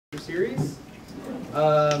series.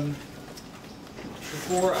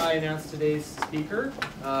 Before I announce today's speaker,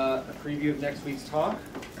 a preview of next week's talk.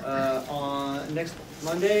 On next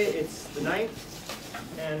Monday, it's the 9th,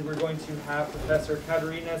 and we're going to have Professor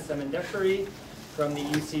Katerina Semendesheri from the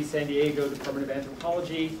UC San Diego Department of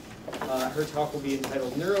Anthropology. Her talk will be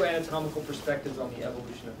entitled Neuroanatomical Perspectives on the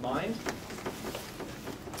Evolution of Mind.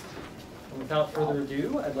 And without further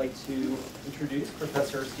ado, I'd like to introduce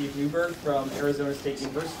Professor Steve Neuberg from Arizona State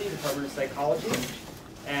University, Department of Psychology.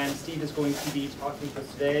 And Steve is going to be talking to us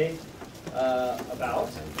today about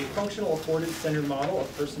a functional affordance-centered model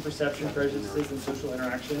of person perception, prejudices, and social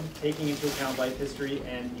interaction, taking into account life history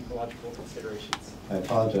and ecological considerations. I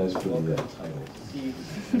apologize for the title. Steve.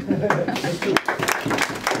 Is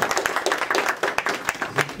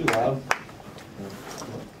it too loud?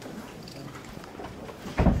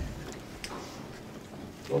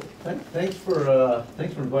 Well, thanks for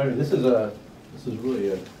inviting me. This is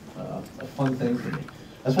really a fun thing for me.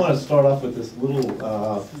 I just want to start off with this little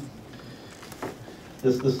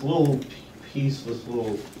piece,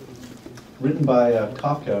 written by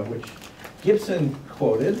Kafka, which Gibson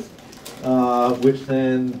quoted, which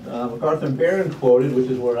then MacArthur and Barron quoted, which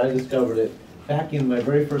is where I discovered it back in my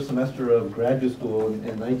very first semester of graduate school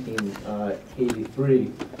in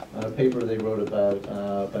 1983, a paper they wrote about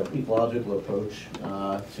ecological approach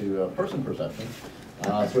to person perception.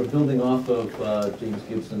 Sort of building off of James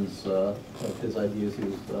Gibson's, of his ideas he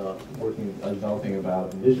was developing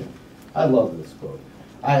about vision. I love this quote.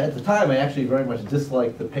 At the time, I actually very much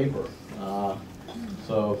disliked the paper.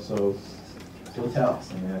 So go tell.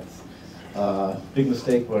 I mean, that's a big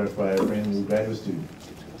mistake where if I ran a new graduate student.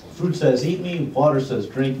 Fruit says eat me, water says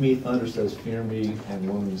drink me, thunder says fear me, and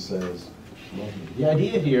woman says love me. The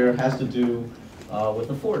idea here has to do with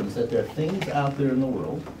affordance, that there are things out there in the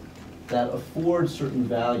world that afford certain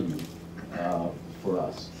value for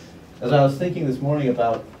us. As I was thinking this morning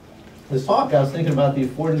about this talk, I was thinking about the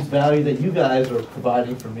affordance value that you guys are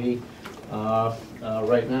providing for me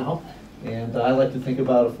right now. And I like to think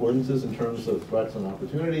about affordances in terms of threats and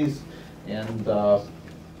opportunities. And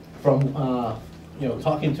from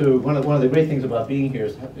talking to one of the great things about being here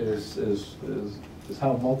is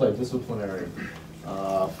how multidisciplinary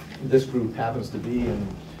this group happens to be,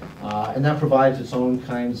 and that provides its own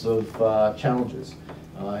kinds of challenges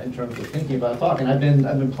in terms of thinking about talk. And I've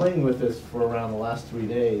been playing with this for around the last 3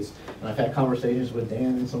 days, and I've had conversations with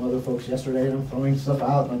Dan and some other folks yesterday, and I'm throwing stuff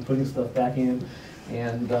out and I'm putting stuff back in,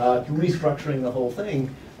 and restructuring the whole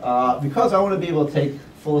thing because I want to be able to take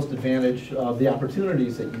fullest advantage of the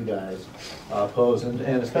opportunities that you guys pose, and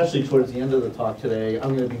especially towards the end of the talk today,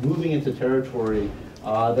 I'm going to be moving into territory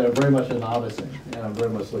that I'm very much a novice in, and I'm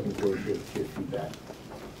very much looking forward to your feedback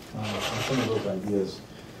on some of those ideas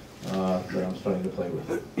that I'm starting to play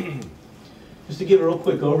with. Just to give a real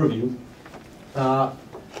quick overview, I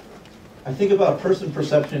think about person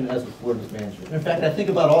perception as affordance management. In fact, I think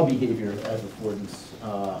about all behavior as affordance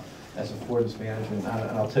management,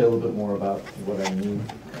 and I'll tell you a little bit more about what I mean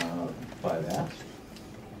by that.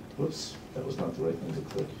 Whoops, that was not the right thing to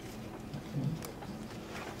click.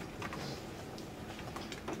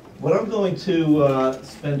 What I'm going to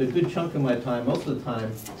spend a good chunk of my time, most of the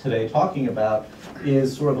time today, talking about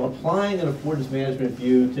is sort of applying an affordance management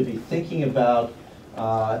view to be thinking about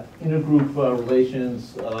intergroup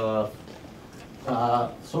relations,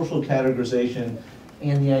 social categorization,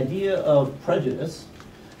 and the idea of prejudice,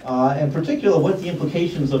 and in particular what the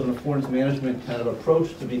implications of an affordance management kind of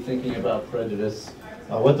approach to be thinking about prejudice,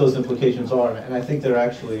 what those implications are, and I think they're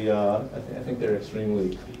actually, I think they're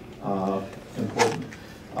extremely important.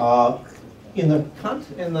 In the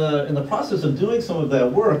process of doing some of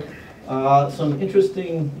that work, some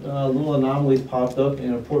interesting little anomalies popped up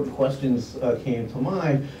and important questions came to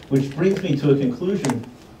mind, which brings me to a conclusion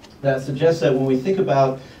that suggests that when we think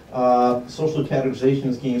about social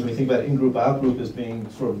categorization schemes, we think about in-group, out-group as being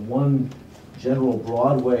sort of one general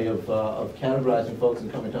broad way of categorizing folks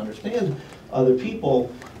and coming to understand other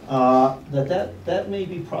people, that may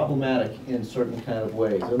be problematic in certain kind of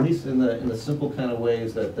ways, at least in the simple kind of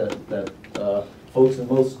ways that folks in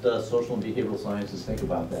most social and behavioral sciences think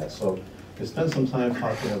about that. So I spent some time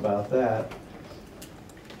talking about that.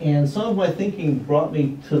 And some of my thinking brought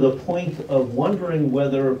me to the point of wondering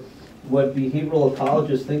whether what behavioral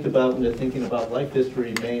ecologists think about when they're thinking about life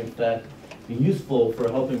history may in fact be useful for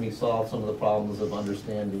helping me solve some of the problems of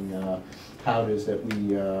understanding how it is that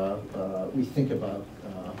we think about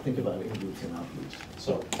in-groups and out-groups.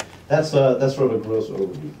 So that's sort of a gross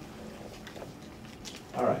overview.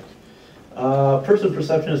 All right. Person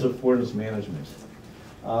perception as affordance management.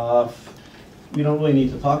 We don't really need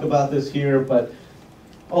to talk about this here, but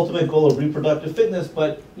ultimate goal of reproductive fitness,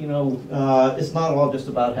 but it's not all just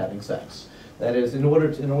about having sex. That is, in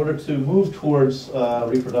order to move towards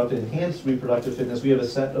enhanced reproductive fitness, we have a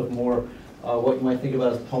set of more what you might think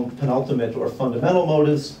about as penultimate or fundamental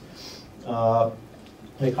motives.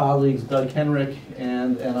 My colleagues Doug Henrich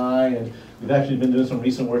and I, and we've actually been doing some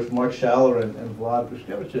recent work with Mark Schaller and Vlad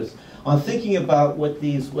Grushkevich's on thinking about what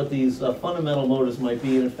these fundamental motives might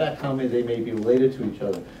be, and in fact how they may be related to each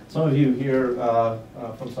other. Some of you here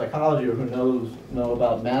from psychology or who know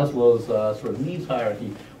about Maslow's sort of needs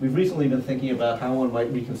hierarchy. We've recently been thinking about how one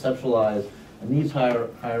might reconceptualize a needs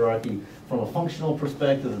hierarchy from a functional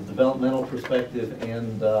perspective, a developmental perspective,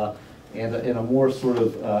 and in a more sort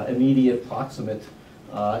of immediate, proximate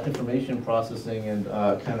information processing and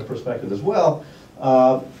kind of perspective as well.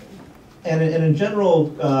 And in general,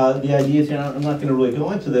 the ideas here, I'm not going to really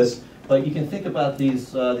go into this, but you can think about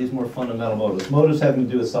these more fundamental motives. Motives having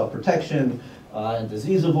to do with self-protection and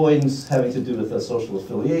disease avoidance, having to do with social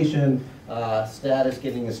affiliation, status,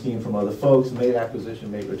 getting esteem from other folks, mate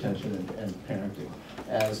acquisition, mate retention, and parenting.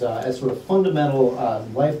 As sort of fundamental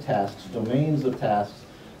life tasks, domains of tasks,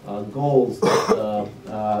 goals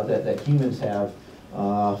that humans have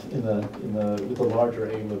with the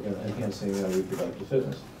larger aim of enhancing reproductive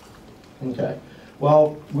fitness. Okay.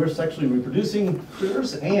 Well, we're sexually reproducing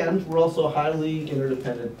critters, and we're also highly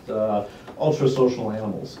interdependent, ultra-social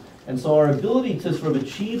animals. And so our ability to sort of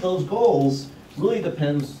achieve those goals really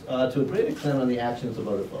depends to a great extent on the actions of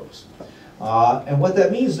other folks. And what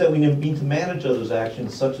that means is that we need to manage others'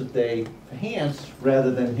 actions such that they enhance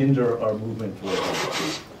rather than hinder our movement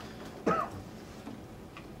towards them.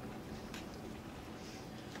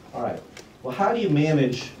 All right. Well, how do you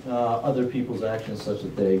manage other people's actions such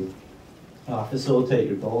that they facilitate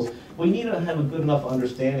your goals? Well, you need to have a good enough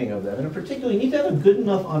understanding of them. And in particular, you need to have a good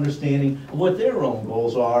enough understanding of what their own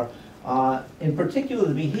goals are. In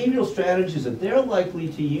particular, the behavioral strategies that they're likely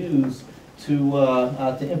to use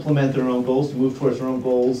to implement their own goals, to move towards their own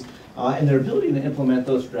goals, and their ability to implement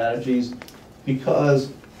those strategies,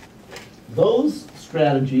 because those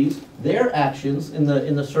strategies, their actions in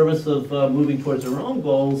the service of moving towards their own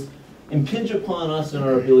goals, impinge upon us and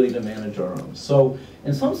our ability to manage our own. So,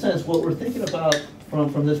 in some sense, what we're thinking about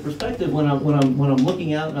from this perspective, when I'm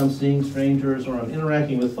looking out and I'm seeing strangers or I'm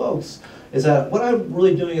interacting with folks, is that what I'm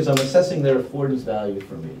really doing is I'm assessing their affordance value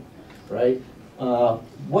for me, right?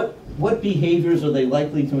 What behaviors are they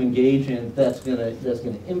likely to engage in that's gonna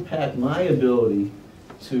impact my ability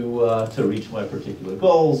to reach my particular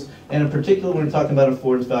goals? And in particular, when we're talking about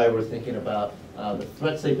affordance value, we're thinking about the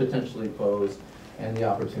threats they potentially pose and the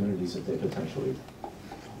opportunities that they potentially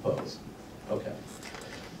pose. Okay.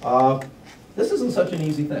 This isn't such an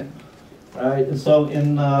easy thing, right? And so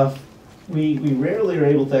we rarely are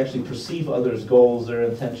able to actually perceive others' goals, their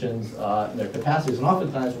intentions, and their capacities. And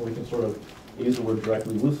oftentimes when we can sort of use the word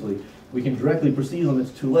directly loosely, we can directly perceive them,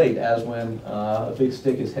 it's too late, as when a big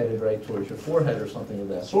stick is headed right towards your forehead or something of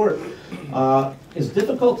that sort. It's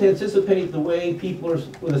difficult to anticipate the way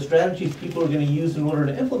the strategies people are going to use in order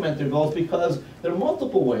to implement their goals, because there are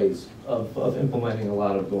multiple ways of implementing a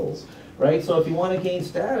lot of goals. Right? So if you want to gain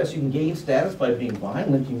status, you can gain status by being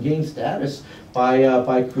violent. You can gain status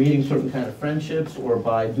by creating certain kind of friendships or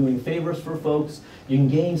by doing favors for folks. You can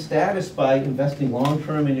gain status by investing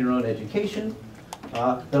long-term in your own education. There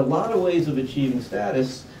are a lot of ways of achieving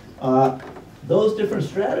status. Those different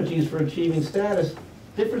strategies for achieving status,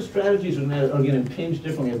 different strategies are going to impinge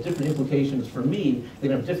differently, have different implications for me.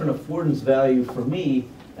 They're going to have different affordance value for me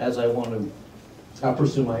as I want to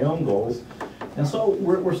pursue my own goals. And so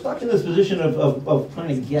we're stuck in this position of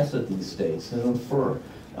trying to guess at these states and infer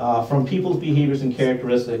from people's behaviors and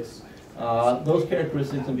characteristics, those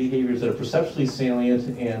characteristics and behaviors that are perceptually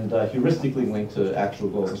salient and heuristically linked to actual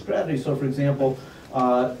goals and strategies. So for example,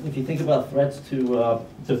 if you think about threats to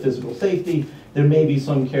physical safety, there may be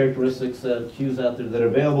some characteristics, cues out there that are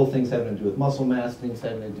available, things having to do with muscle mass, things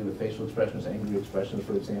having to do with facial expressions, angry expressions,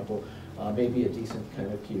 for example, maybe a decent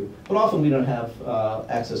kind of cue. But often we don't have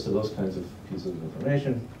access to those kinds of pieces of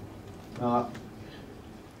information.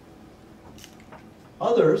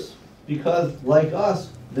 Others, because like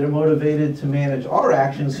us, they're motivated to manage our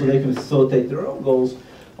actions so they can facilitate their own goals,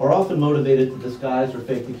 are often motivated to disguise or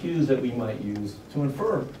fake the cues that we might use to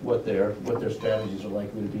infer what their strategies are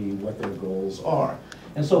likely to be, what their goals are.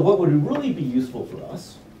 And so what would really be useful for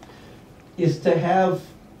us is to have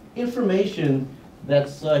information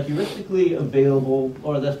that's heuristically available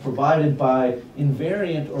or that's provided by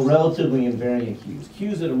invariant or relatively invariant cues,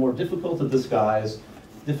 cues that are more difficult to disguise,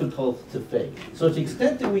 difficult to fake. So to the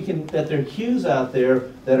extent that there are cues out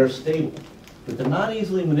there that are stable, that they're not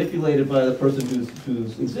easily manipulated by the person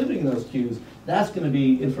who's exhibiting those cues, That's going to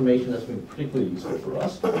be information that's going to be particularly useful for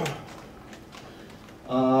us.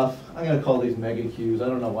 I'm going to call these mega cues. I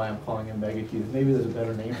don't know why I'm calling them mega cues. Maybe there's a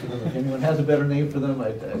better name for them. If anyone has a better name for them,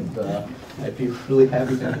 I'd be really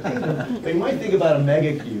happy to entertain them. But you might think about a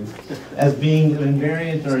mega cue as being an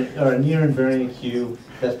invariant or a near invariant cue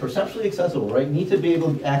that's perceptually accessible, right? Need to be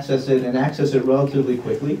able to access it and access it relatively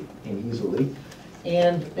quickly and easily.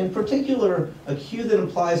 And in particular, a cue that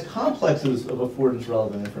implies complexes of affordance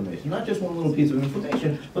relevant information. Not just one little piece of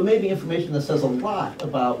information, but maybe information that says a lot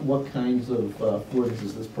about what kinds of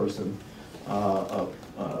affordances this person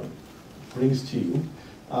brings to you.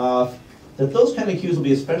 That those kind of cues will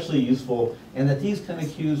be especially useful, and that these kind of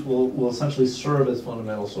cues will essentially serve as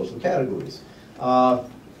fundamental social categories. I'm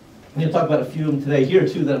going to talk about a few of them today here,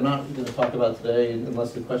 too, that I'm not going to talk about today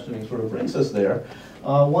unless the questioning sort of brings us there.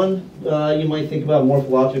 One, you might think about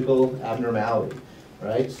morphological abnormality,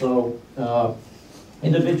 right? So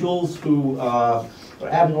individuals who are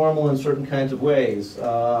abnormal in certain kinds of ways,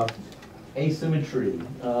 asymmetry,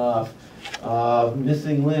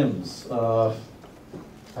 missing limbs,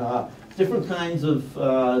 different kinds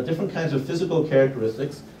of physical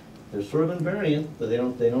characteristics. They're sort of invariant, but they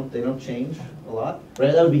don't change a lot,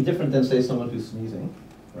 right? That would be different than, say, someone who's sneezing,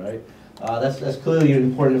 right? That's clearly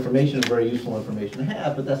important information and very useful information to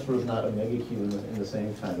have, but that's sort of not a mega cue in the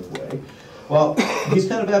same kind of way. Well, these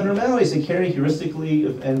kind of abnormalities, they carry heuristically,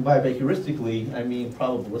 and by heuristically, I mean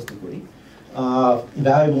probabilistically,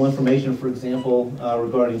 valuable information, for example,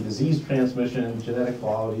 regarding disease transmission, genetic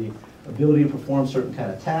quality, ability to perform certain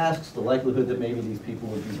kind of tasks, the likelihood that maybe these people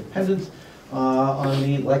would be dependent on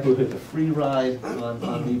me, likelihood to free ride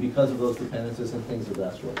on me because of those dependencies and things of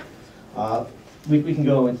that sort. We can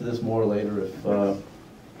go into this more later if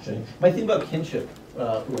you might think about kinship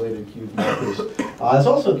related cues markers. It's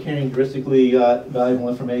also carrying heuristically valuable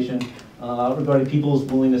information regarding people's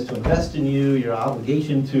willingness to invest in you, your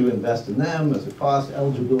obligation to invest in them as a cost,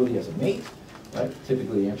 eligibility as a mate, right?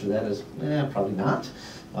 Typically the answer to that is, probably not,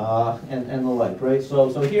 and the like, right? So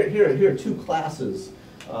here are two classes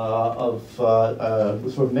of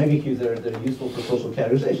sort of mega cues that are useful for social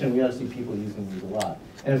categorization. We ought to see people using these a lot.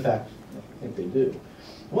 And in fact, I think they do.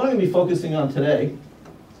 What I'm going to be focusing on today,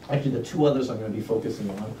 actually the two others I'm going to be focusing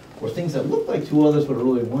on, or things that look like two others but are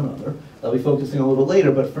really one other. I'll be focusing on a little bit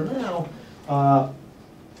later, but for now, I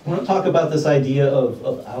want to talk about this idea of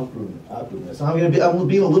outgroupness. I'm going to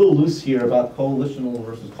be a little loose here about coalitional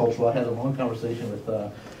versus cultural. I had a long conversation with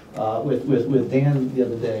Dan the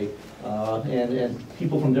other day, and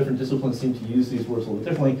people from different disciplines seem to use these words a little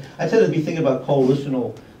differently. I tend to be thinking about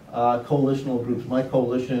coalitional groups, my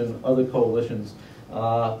coalition, other coalitions.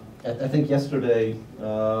 I think yesterday,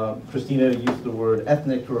 Christina used the word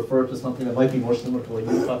ethnic to refer to something that might be more similar to what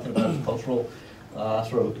you were talking about as cultural,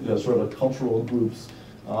 sort of cultural groups.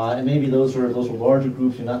 And maybe those are larger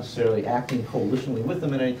groups. You're not necessarily acting coalitionally with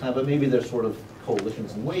them at any time, but maybe they're sort of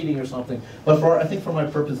coalitions in waiting or something. But I think for my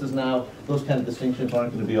purposes now, those kind of distinctions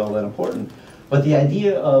aren't going to be all that important. But the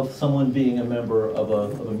idea of someone being a member of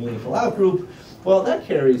a meaningful outgroup, well, that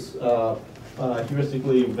carries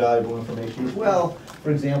heuristically valuable information as well. For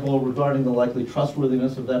example, regarding the likely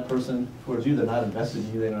trustworthiness of that person towards you, they're not invested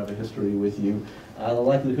in you, they don't have a history with you. The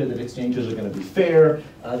likelihood that exchanges are going to be fair,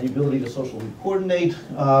 the ability to socially coordinate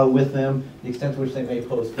with them, the extent to which they may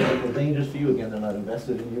pose physical dangers for you. Again, they're not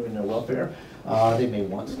invested in you and their welfare. They may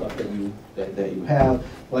want stuff that you have.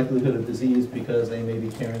 Likelihood of disease because they may be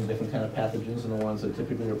carrying different kind of pathogens than the ones that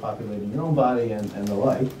typically are populating your own body and the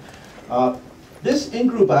like. This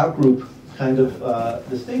in-group, out-group kind of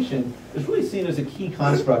distinction is really seen as a key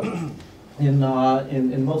construct in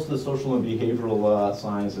most of the social and behavioral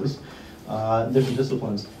sciences, different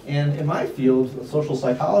disciplines. And in my field, social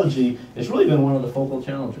psychology, it's really been one of the focal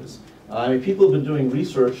challenges. I mean, people have been doing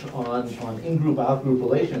research on in-group, out-group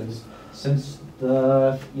relations since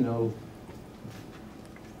the,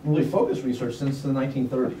 really focused research since the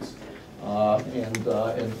 1930s.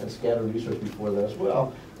 And scattered research before that as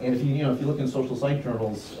well. And if you look in social psych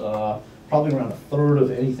journals, probably around a third of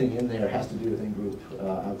anything in there has to do with in-group,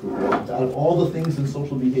 out-group relations. Out of all the things in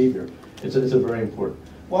social behavior, it's a very important.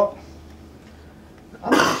 Well,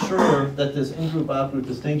 I'm not sure that this in-group, out-group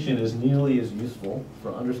distinction is nearly as useful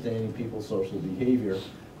for understanding people's social behavior,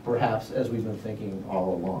 perhaps, as we've been thinking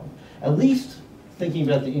all along. At least thinking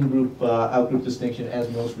about the in-group, out-group distinction as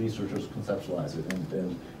most researchers conceptualize it,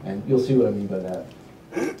 and you'll see what I mean by that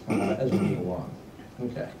as we move along.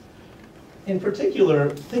 Okay. In particular,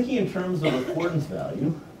 thinking in terms of affordance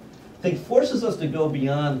value, I think forces us to go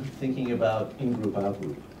beyond thinking about in-group,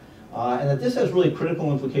 out-group. And that this has really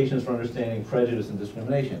critical implications for understanding prejudice and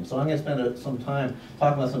discrimination. So I'm going to spend some time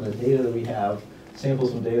talking about some of the data that we have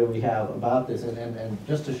samples of data we have about this, and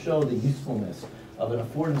just to show the usefulness of an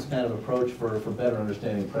affordance kind of approach for better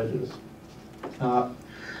understanding prejudice.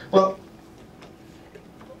 Well,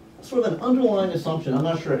 sort of an underlying assumption, I'm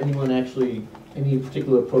not sure anyone actually, any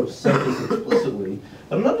particular approach said this explicitly,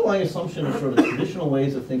 but an underlying assumption of sort of traditional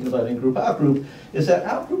ways of thinking about in-group, out-group is that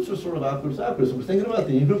out-groups are sort of out-groups, out-groups. We're thinking about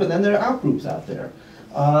the in-group, and then there are out-groups out there.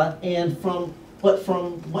 But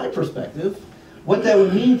from my perspective, what that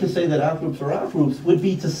would mean to say that out-groups are out-groups would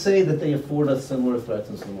be to say that they afford us similar threats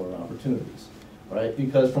and similar opportunities, right?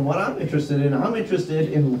 Because from what I'm interested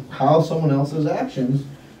in how someone else's actions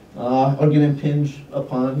are going to impinge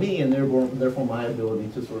upon me, and therefore my ability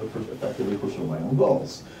to sort of effectively pursue my own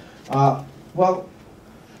goals. Well,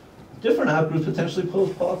 different outgroups potentially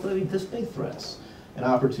pose qualitatively distinct threats and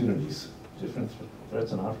opportunities. Different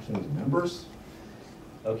threats and opportunities. Members?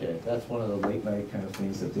 Okay, that's one of the late night kind of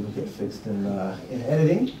things that didn't get fixed in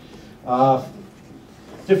editing.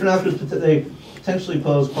 Different outgroups, they potentially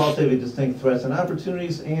pose qualitatively distinct threats and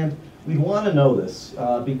opportunities, and we'd want to know this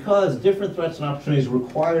because different threats and opportunities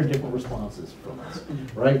require different responses from us,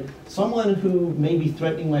 right? Someone who may be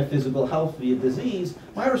threatening my physical health via disease,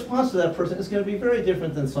 my response to that person is going to be very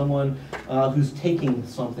different than someone who's taking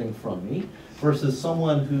something from me versus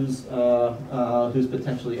someone who's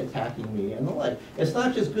potentially attacking me and the like. It's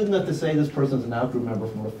not just good enough to say this person's an outgroup member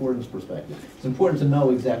from an affordance perspective. It's important to know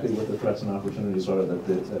exactly what the threats and opportunities are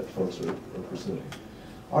that folks are pursuing.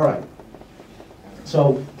 All right.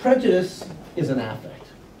 So prejudice is an affect,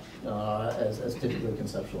 as typically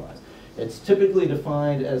conceptualized. It's typically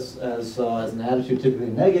defined as an attitude, typically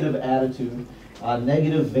a negative attitude,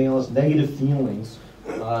 negative valence, negative feelings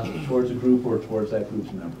towards a group or towards that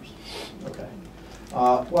group's members. Okay.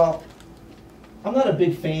 Well, I'm not a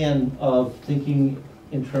big fan of thinking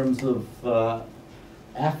in terms of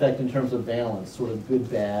affect in terms of valence, sort of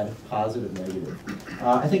good, bad, positive, negative.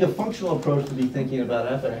 I think a functional approach to be thinking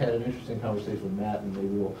about affect, I had an interesting conversation with Matt, and maybe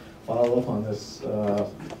we'll follow up on this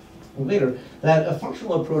later, that a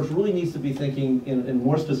functional approach really needs to be thinking in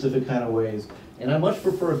more specific kind of ways, and I much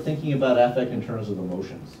prefer thinking about affect in terms of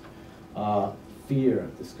emotions. Fear,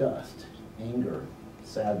 disgust, anger,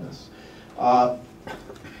 sadness.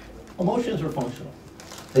 Emotions are functional.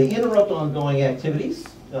 They interrupt ongoing activities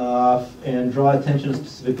and draw attention to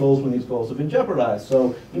specific goals when these goals have been jeopardized.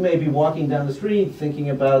 So you may be walking down the street thinking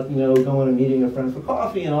about, going and meeting a friend for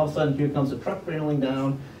coffee, and all of a sudden here comes a truck barreling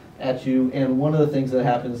down at you, and one of the things that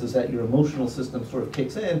happens is that your emotional system sort of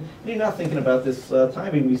kicks in, and you're not thinking about this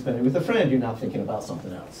time you're spending with a friend, you're now thinking about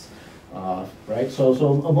something else, right? So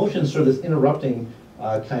emotions serve this interrupting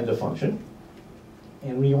kind of function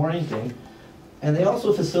and reorienting. And they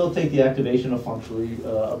also facilitate the activation of functionally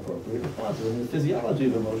appropriate responses. And the physiology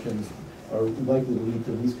of emotions are likely to lead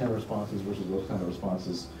to these kind of responses versus those kind of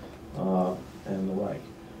responses and the like.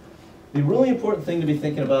 The really important thing to be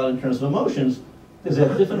thinking about in terms of emotions is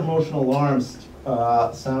that different emotional alarms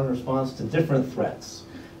sound in response to different threats.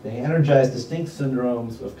 They energize distinct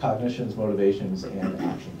syndromes of cognitions, motivations, and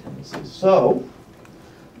action tendencies. So,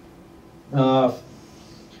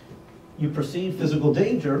 you perceive physical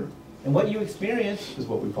danger, and what you experience is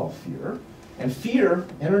what we call fear. And fear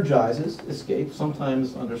energizes escape,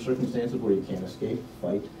 sometimes under circumstances where you can't escape,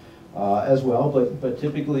 fight as well, but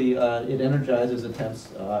typically it energizes attempts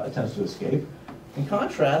to escape. In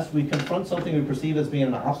contrast, we confront something we perceive as being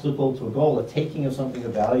an obstacle to a goal, a taking of something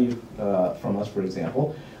of value from us, for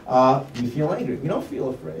example. We feel angry. We don't feel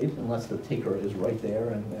afraid unless the taker is right there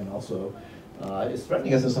and also is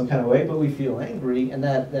threatening us in some kind of way, but we feel angry, and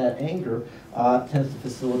that anger tends to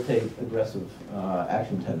facilitate aggressive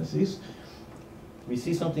action tendencies. We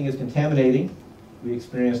see something as contaminating, we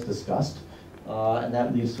experience disgust, and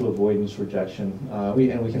that leads to avoidance, rejection. We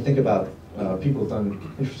can think about people have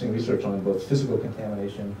done interesting research on both physical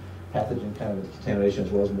contamination, pathogen kind of contamination,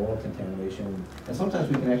 as well as moral contamination. And sometimes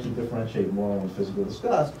we can actually differentiate moral and physical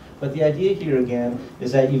disgust. But the idea here, again,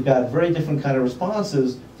 is that you've got very different kind of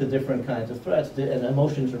responses to different kinds of threats, and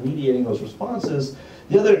emotions are mediating those responses.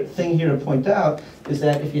 The other thing here to point out is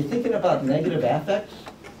that if you're thinking about negative affects,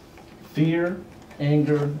 fear,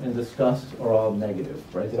 anger, and disgust are all negative,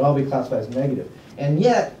 right? They'd all be classified as negative. And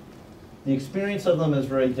yet, the experience of them is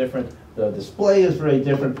very different. The display is very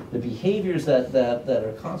different. The behaviors that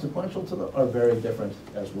are consequential to them are very different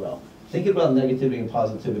as well. Thinking about negativity and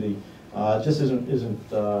positivity just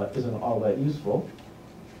isn't all that useful.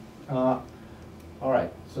 All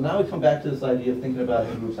right, so now we come back to this idea of thinking about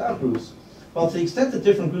in-groups, out-groups. Well, to the extent that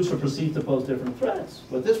different groups are perceived to pose different threats,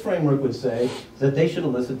 what this framework would say is that they should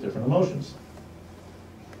elicit different emotions.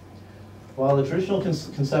 While the traditional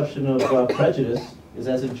conception of prejudice is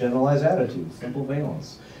as a generalized attitude, simple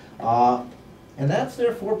valence. And that's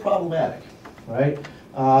therefore problematic, right?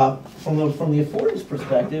 From the affordance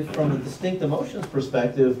perspective, from the distinct emotions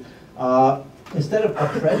perspective, instead of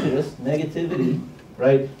a prejudice, negativity,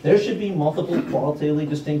 right, there should be multiple qualitatively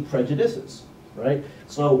distinct prejudices, right?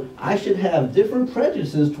 So I should have different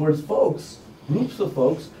prejudices towards folks, groups of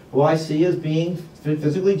folks, who I see as being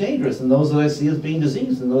physically dangerous, and those that I see as being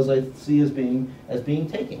diseased, and those I see as being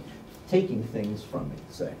taking things from me,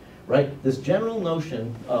 say, right? This general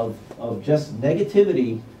notion of just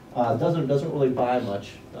negativity doesn't really buy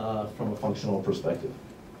much from a functional perspective.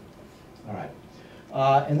 All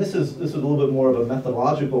right, and this is a little bit more of a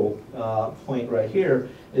methodological point right here.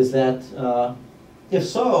 Is that if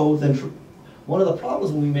so, then one of the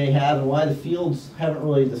problems we may have, and why the fields haven't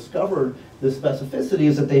really discovered this specificity,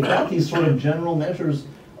 is that they've got these sort of general measures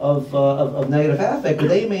of negative affect, but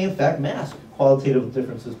they may in fact mask qualitative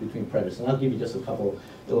differences between prejudice. And I'll give you just a couple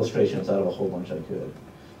illustrations out of a whole bunch I could.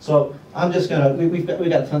 So I'm just gonna, we've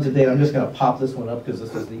got tons of data. I'm just gonna pop this one up because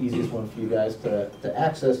this is the easiest one for you guys to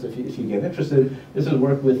access if you get interested. This is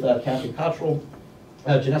work with Kathy Cottrell,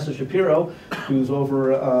 Janessa Shapiro, who's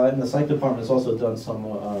over in the psych department, has also done some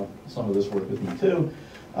of this work with me too.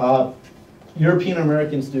 European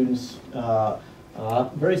American students,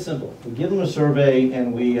 very simple. We give them a survey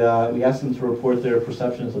and we ask them to report their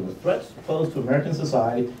perceptions of the threats posed to American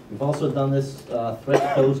society. We've also done this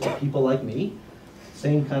threats posed to people like me.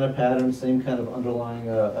 Same kind of pattern, same kind of underlying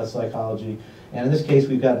psychology. And in this case,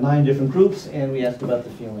 we've got 9 different groups, and we asked about the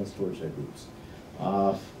feelings towards their groups.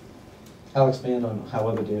 I'll expand on how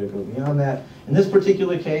other data go beyond that. In this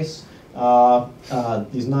particular case,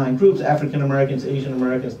 these 9 groups, African Americans, Asian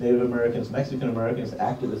Americans, Native Americans, Mexican Americans,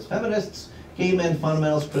 activists, feminists, gay men,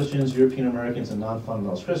 fundamentalist Christians, European Americans, and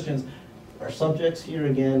non-fundamentalist Christians. Our subjects here,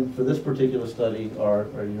 again, for this particular study are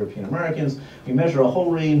European Americans. We measure a whole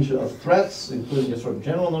range of threats, including a sort of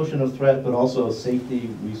general notion of threat, but also safety,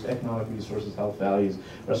 economic resources, health values,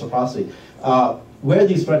 reciprocity. Where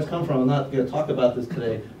these threats come from, I'm not going to talk about this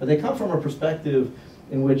today, but they come from a perspective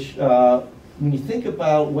in which, when you think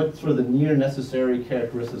about what sort of the near necessary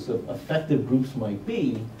characteristics of effective groups might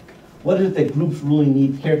be, what is it that groups really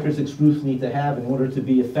need, characteristics groups need to have in order to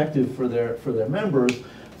be effective for their members?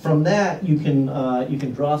 From that, you can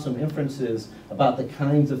draw some inferences about the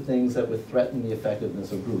kinds of things that would threaten the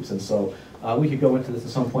effectiveness of groups. And so we could go into this at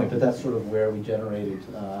some point, but that's sort of where we generated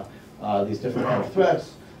these different kind of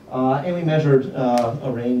threats. And we measured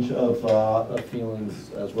a range of feelings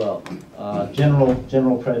as well.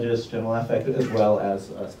 General prejudice, general affect, as well as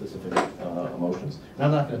specific emotions. And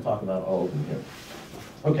I'm not going to talk about all of them here.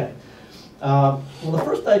 Okay. Well, the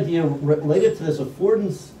first idea related to this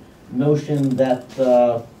affordance notion that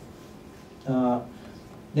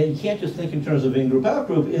that you can't just think in terms of in-group,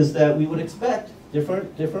 out-group, is that we would expect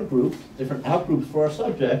different groups, different out-groups for our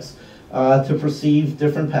subjects to perceive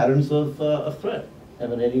different patterns of threat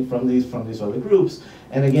emanating from these other groups.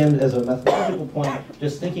 And again, as a methodological point,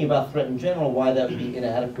 just thinking about threat in general, why that would be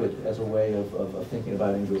inadequate as a way of thinking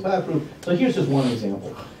about in-group, out-group. So here's just one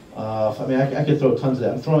example. I mean, I could throw tons of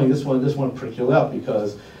that. I'm throwing this one particularly out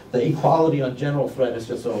because the equality on general threat is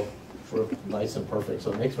just so sort of nice and perfect,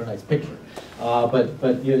 so it makes for a nice picture.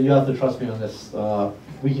 But you have to trust me on this.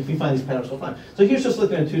 We find these patterns all the time. So here's just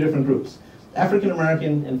looking at 2 different groups: African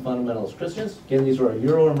American and fundamentalist Christians. Again, these are our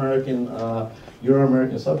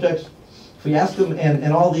Euro-American subjects. If we ask them,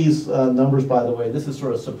 and all these numbers, by the way, this is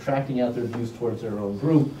sort of subtracting out their views towards their own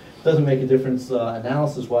group. Doesn't make a difference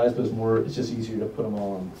analysis-wise, but it's just easier to put them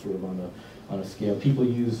all on sort of on a scale. People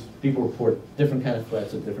report different kind of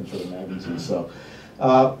threats at different sort of magnitudes. So,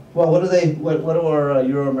 well, what do our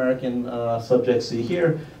Euro-American subjects see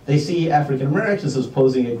here? They see African Americans as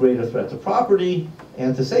posing a greater threat to property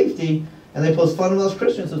and to safety, and they pose fundamentalist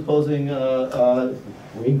Christians as posing a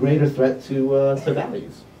way greater threat to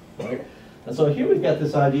values. Right? And so here we've got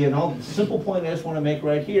this idea, and all the simple point I just want to make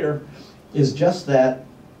right here is just that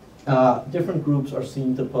different groups are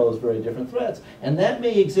seen to pose very different threats, and that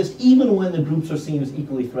may exist even when the groups are seen as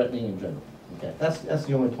equally threatening in general. Okay, that's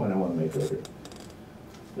the only point I want to make right here.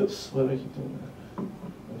 Oops, why do I keep doing that?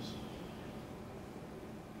 Oops.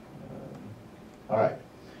 All right.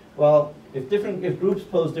 Well, if groups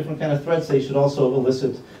pose different kind of threats, they should also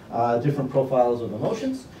elicit different profiles of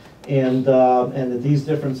emotions, and that these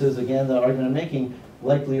differences, again, the argument I'm making,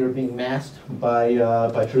 likely are being masked by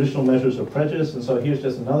traditional measures of prejudice. And so here's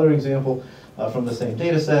just another example from the same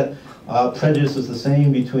data set. Prejudice is the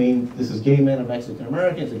same between, this is gay men and Mexican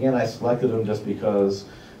Americans. Again, I selected them just because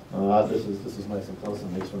this is nice and close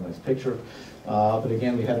and makes for a nice picture. But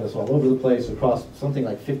again, we have this all over the place across something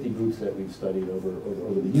like 50 groups that we've studied over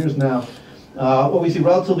the years now. well, we see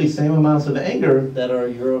relatively same amounts of anger that our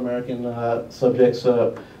Euro-American subjects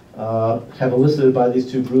have elicited by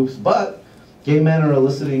these two groups, but gay men are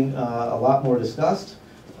eliciting a lot more disgust,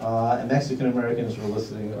 and Mexican Americans are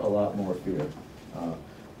eliciting a lot more fear.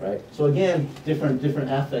 Right? So again, different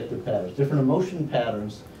affective patterns, different emotion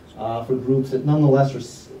patterns for groups that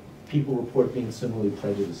nonetheless people report being similarly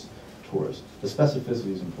prejudiced towards. The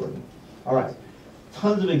specificity is important. All right.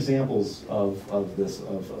 Tons of examples of this,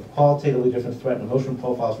 of qualitatively different threat and emotion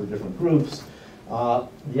profiles for different groups.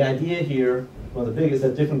 The idea here, one of the big, is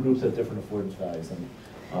that different groups have different affordance values, and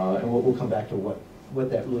we'll come back to what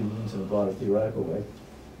that really means in a broader theoretical way.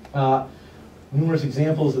 Numerous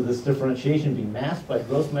examples of this differentiation being masked by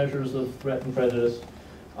gross measures of threat and prejudice.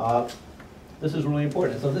 This is really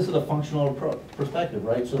important. So this is a functional perspective,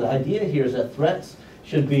 right? So the idea here is that threats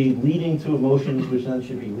should be leading to emotions, which then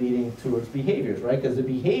should be leading towards behaviors, right? Because the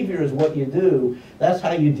behavior is what you do. That's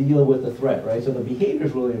how you deal with the threat, right? So the behavior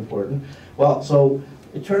is really important. Well, so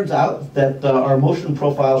it turns out that our emotion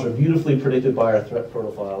profiles are beautifully predicted by our threat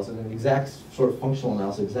profiles in an exact sort of functional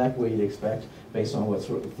analysis, exact way you'd expect based on what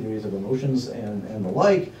sort of theories of emotions and the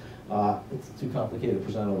like. It's too complicated to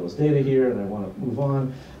present all those data here, and I want to move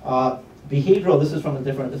on. Behavioral, this is from a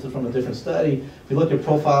different study. If we look at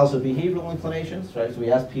profiles of behavioral inclinations, right? So we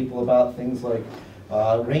ask people about things like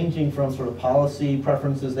ranging from sort of policy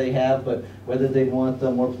preferences they have, but whether they want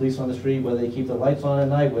more police on the street, whether they keep the lights on at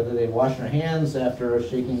night, whether they wash their hands after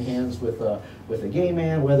shaking hands with a gay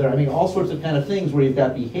man, whether, I mean, all sorts of kind of things where you've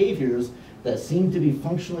got behaviors that seem to be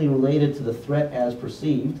functionally related to the threat as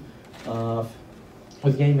perceived.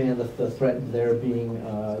 With gay man, the threat there being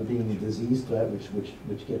a disease threat,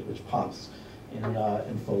 which pops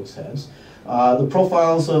in folks' heads. The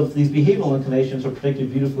profiles of these behavioral inclinations are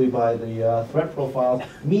predicted beautifully by the threat profile,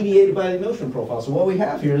 mediated by the emotion profile. So what we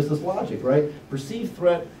have here is this logic, right? Perceived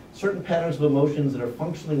threat, certain patterns of emotions that are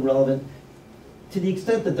functionally relevant to the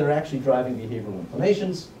extent that they're actually driving behavioral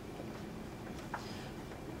inclinations.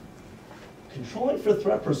 Controlling for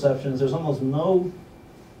threat perceptions, there's almost no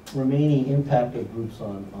remaining impact of groups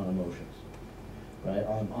on emotions, right?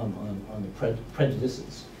 On the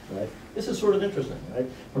prejudices, right? This is sort of interesting, right?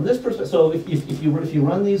 From this perspective, so if you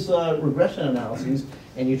run these regression analyses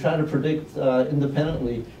and you try to predict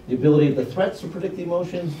independently the ability of the threats to predict the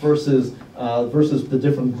emotions versus the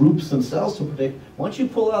different groups themselves to predict, once you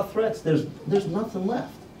pull out threats, there's nothing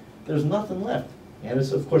left. There's nothing left. And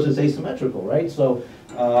it's, of course, it's asymmetrical, right? So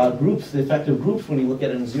groups, the effective groups, when you look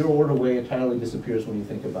at it in a zero-order way, entirely disappears when you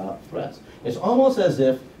think about threats. It's almost as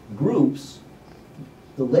if groups,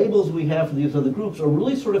 the labels we have for these other groups, are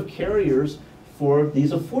really sort of carriers for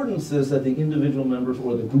these affordances that the individual members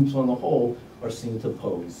or the groups on the whole are seen to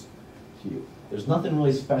pose to you. There's nothing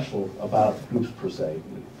really special about groups per se.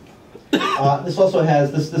 This also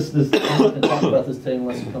has, I'm not going to talk about this today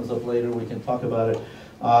unless it comes up later, we can talk about it.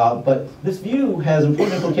 But this view has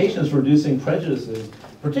important implications for reducing prejudices,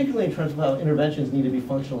 particularly in terms of how interventions need to be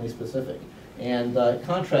functionally specific, and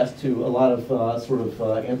contrast to a lot of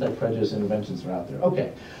anti-prejudice interventions that are out there.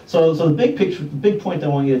 Okay, so the big picture, the big point I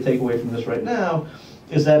want you to take away from this right now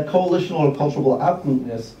is that coalitional or cultural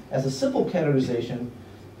outgroupness, as a simple categorization,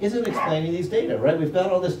 isn't explaining these data, right? We've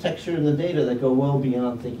got all this texture in the data that go well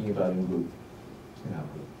beyond thinking about in-group and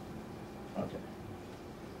out-group. Okay.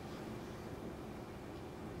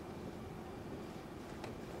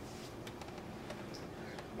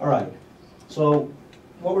 All right, so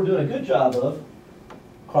what we're doing a good job of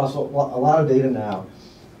across a lot of data now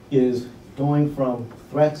is going from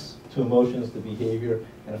threats to emotions to behavior,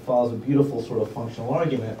 and it follows a beautiful sort of functional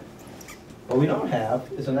argument. What we don't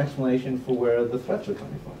have is an explanation for where the threats are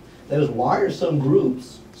coming from. That is, why are some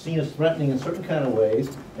groups seen as threatening in certain kind of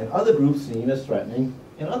ways and other groups seen as threatening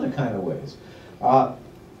in other kind of ways?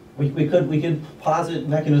 We could posit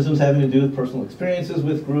mechanisms having to do with personal experiences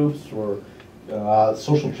with groups, or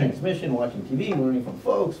social transmission, watching TV, learning from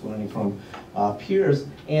folks, learning from peers.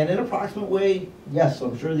 And in an approximate way, yes,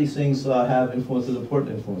 I'm sure these things have influences,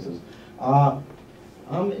 important influences.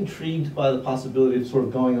 I'm intrigued by the possibility of sort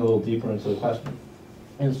of going a little deeper into the question.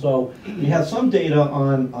 And so we have some data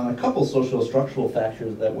on a couple social structural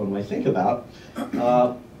factors that one might think about.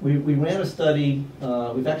 We ran a study,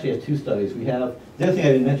 we've actually had two studies. We have, the other thing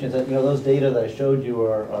I didn't mention is that, you know, those data that I showed you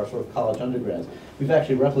are sort of college undergrads. We've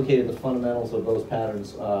actually replicated the fundamentals of those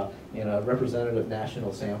patterns in a representative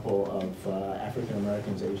national sample of African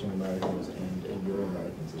Americans, Asian Americans, and Euro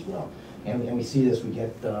Americans as well. And we see this, we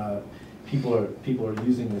get, people are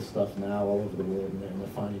using this stuff now all over the world, and they're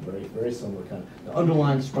finding very, very similar kind of, the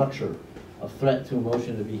underlying structure threat to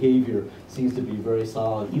emotion and behavior seems to be very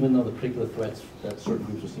solid, even though the particular threats that certain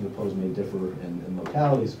groups are seen to pose may differ in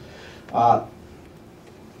localities.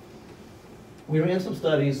 We ran some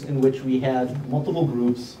studies in which we had multiple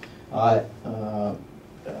groups,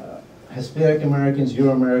 Hispanic Americans,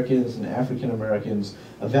 Euro Americans, and African Americans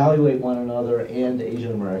evaluate one another, and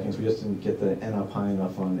Asian Americans. We just didn't get the N up high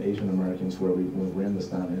enough on Asian Americans where we ran this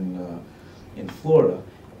down in Florida.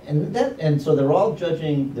 And so they're all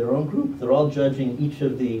judging their own group. They're all judging each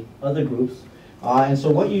of the other groups. And so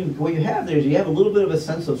what you have there is you have a little bit of a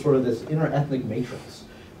sense of sort of this inter-ethnic matrix,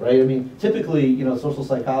 right? I mean, typically, you know, social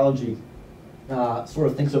psychology sort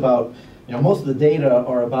of thinks about, you know, most of the data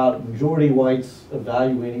are about majority whites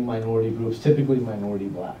evaluating minority groups, typically minority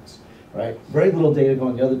blacks, right? Very little data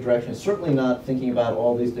going the other direction, certainly not thinking about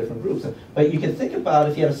all these different groups. But you can think about,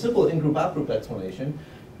 if you had a simple in-group, out-group explanation,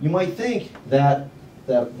 you might think that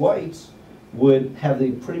whites would have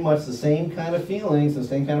pretty much the same kind of feelings, the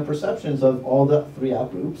same kind of perceptions of all the three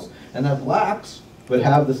out-groups, and that blacks would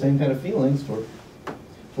have the same kind of feelings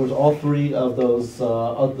towards all three of those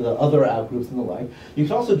of the other out-groups and the like. You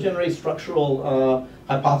can also generate structural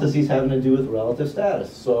hypotheses having to do with relative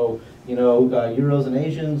status. So, you know, Euros and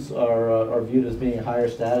Asians are viewed as being higher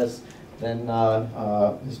status than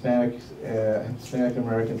Hispanic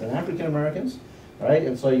Americans and African Americans. Right?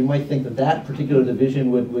 And so you might think that particular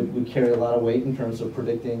division would carry a lot of weight in terms of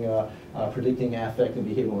predicting affect and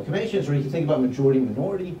behavioral inclinations. Or you can think about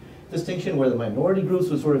majority-minority distinction, where the minority groups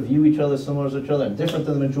would sort of view each other similar to each other and different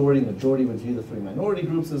than the majority. The majority would view the three minority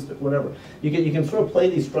groups as whatever. You can sort of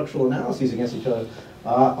play these structural analyses against each other.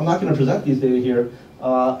 I'm not going to present these data here,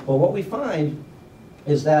 but what we find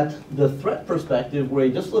is that the threat perspective, where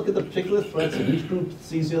you just look at the particular threats that each group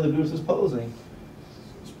sees the other groups as posing,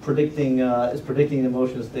 predicting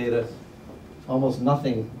emotions data, almost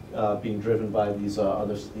nothing being driven by these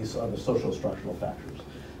other social structural factors.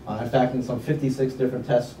 In fact, in some 56 different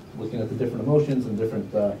tests looking at the different emotions and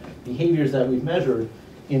different behaviors that we've measured,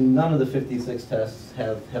 in none of the 56 tests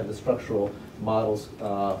have the structural models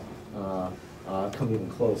come even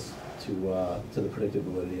close to the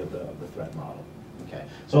predictability of the threat model. Okay,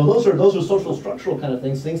 so those are social structural kind of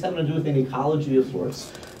things having to do with an ecology of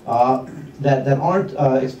sorts. That aren't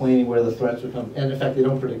explaining where the threats would come, and in fact they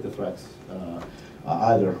don't predict the threats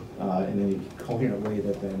either in any coherent way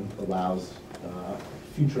that then allows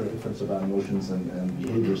future inference about emotions and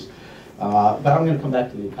behaviors. But I'm going to come back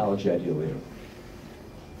to the ecology idea later.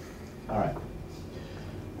 All right.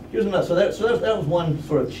 Here's another. So that was one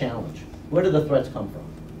sort of challenge. Where do the threats come from?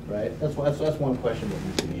 Right. That's one question that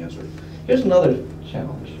needs to be answered. Here's another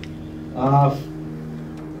challenge.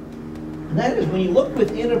 And that is when you look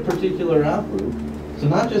within a particular outgroup, so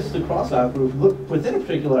not just the cross outgroup, look within a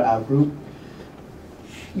particular outgroup,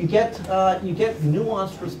 you get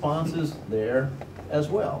nuanced responses there as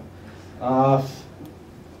well.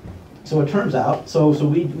 So it turns out, so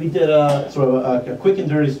we did a sort of a quick and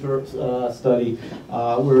dirty study.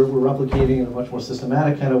 We're replicating in a much more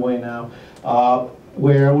systematic kind of way now,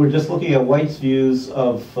 where we're just looking at whites' views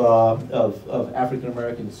of African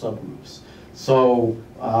American subgroups. So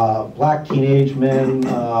black teenage men,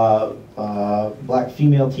 black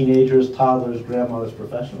female teenagers, toddlers, grandmothers,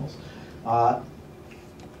 professionals.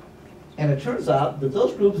 And it turns out that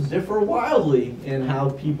those groups differ wildly in how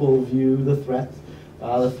people view the threats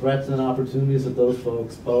and opportunities that those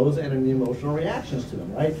folks pose and in the emotional reactions to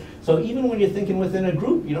them, right? So even when you're thinking within a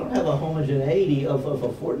group, you don't have a homogeneity of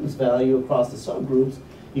affordance value across the subgroups.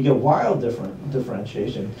 You get wild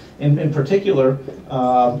differentiation. In particular,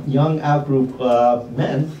 young outgroup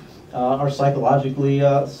men are psychologically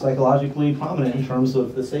prominent in terms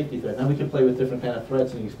of the safety threat. Now we can play with different kind of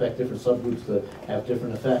threats, and you expect different subgroups to have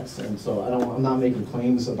different effects. And so I'm not making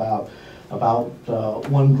claims about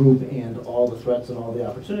one group and all the threats and all the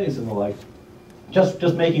opportunities and the like.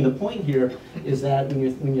 Just making the point here is that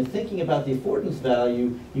when you're thinking about the affordance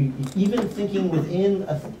value, even thinking within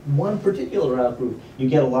one particular outgroup, you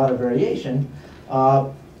get a lot of variation.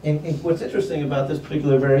 And what's interesting about this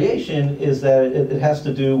particular variation is that it has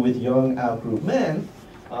to do with young outgroup men,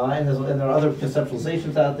 and there are other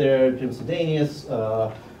conceptualizations out there. Jim Sedanius,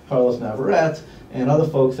 Carlos Navarrete, and other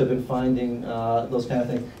folks have been finding those kind of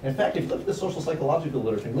things. In fact, if you look at the social psychological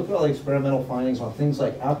literature, look at all the experimental findings on things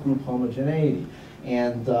like outgroup homogeneity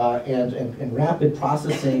and rapid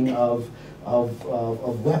processing of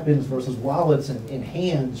weapons versus wallets in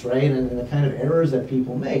hands, right, and the kind of errors that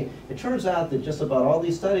people make. It turns out that just about all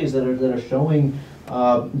these studies that are showing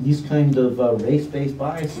these kind of race-based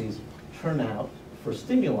biases turn out for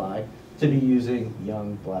stimuli to be using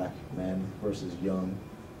young black men versus young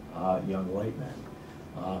white men.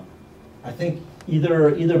 I think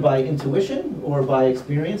either by intuition or by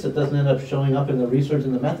experience, it doesn't end up showing up in the research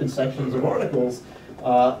and the method sections of articles.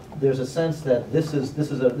 There's a sense that this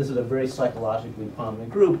is a very psychologically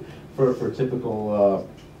prominent group for typical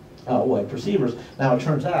white perceivers. Now it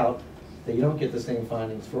turns out that you don't get the same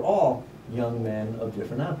findings for all young men of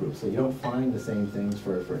different outgroups. So you don't find the same things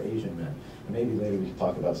for Asian men. And maybe later we can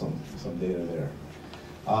talk about some data there.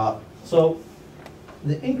 So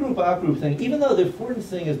the in-group, out-group thing, even though the affordance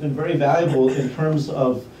thing has been very valuable in terms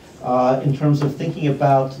of thinking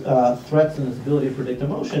about threats and its ability to predict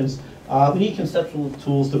emotions, we need conceptual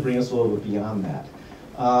tools to bring us a little bit beyond that.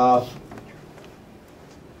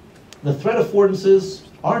 The threat affordances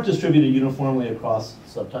aren't distributed uniformly across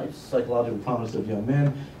subtypes. Psychological prominence of young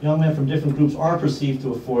men. Young men from different groups are perceived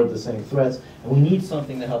to afford the same threats, and we need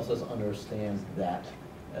something that helps us understand that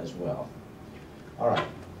as well. All right.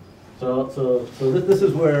 So this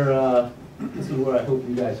is where I hope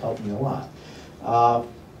you guys help me a lot.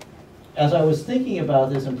 As I was thinking about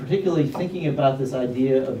this, and particularly thinking about this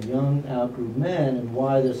idea of young outgroup men and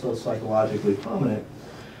why they're so psychologically prominent,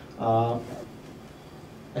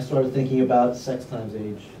 I started thinking about sex times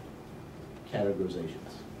age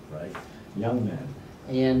categorizations, right? Young men.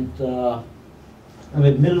 And I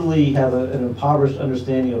admittedly have an impoverished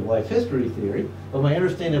understanding of life history theory, but my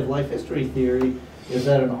understanding of life history theory is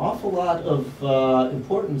that an awful lot of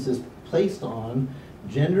importance is placed on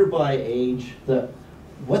gender by age,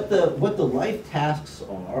 what the life tasks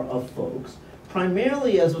are of folks,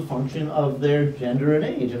 primarily as a function of their gender and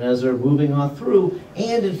age, and as they're moving on through,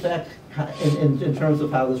 and in fact, in terms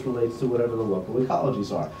of how this relates to whatever the local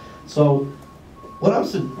ecologies are. So what I'm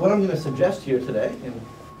going to suggest here today, and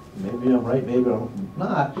maybe I'm right, maybe I'm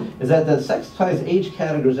not, is that the sex ties age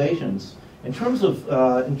categorizations, in terms of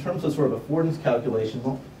sort of affordance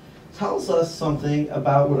calculation, tells us something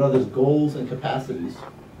about what others' goals and capacities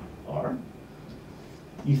are.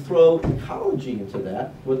 You throw ecology into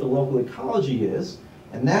that, what the local ecology is,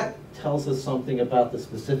 and that tells us something about the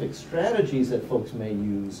specific strategies that folks may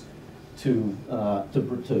use to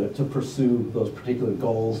pursue those particular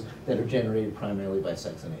goals that are generated primarily by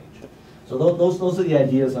sex and age. So those are the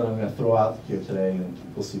ideas that I'm going to throw out here today, and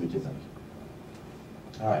we'll see what you think.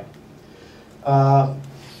 All right.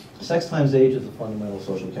 Sex times age is a fundamental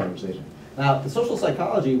social categorization. Now, the social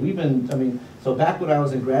psychology, so back when I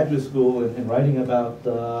was in graduate school and writing about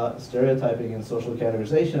stereotyping and social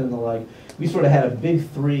categorization and the like, we sort of had a big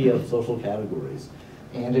three of social categories.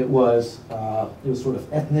 And it was sort of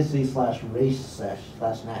ethnicity slash race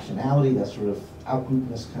slash nationality, that sort of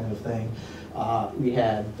outgroupness kind of thing. We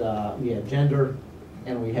had gender,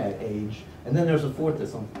 and we had age. And then there's a fourth that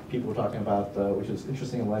some people were talking about, which is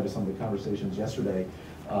interesting in light of some of the conversations yesterday,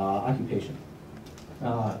 occupation.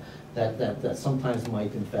 That sometimes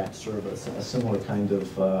might in fact serve as a similar kind of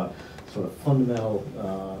sort of fundamental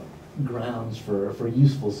grounds for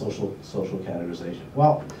useful social categorization.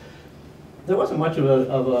 Well, there wasn't much of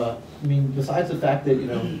a besides the fact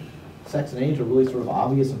that, sex and age are really sort of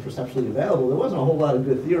obvious and perceptually available, there wasn't a whole lot of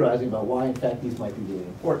good theorizing about why in fact these might be really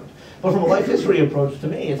important. But from a life history approach, to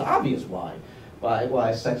me, it's obvious why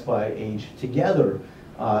sex by age together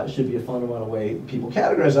should be a fundamental way people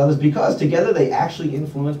categorize others, because together they actually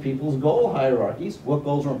influence people's goal hierarchies, what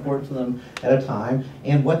goals are important to them at a time,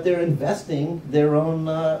 and what they're investing their own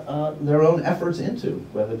efforts into,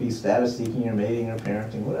 whether it be status seeking or mating or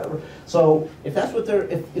parenting, whatever. So if that's what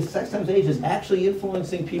if sex times age is actually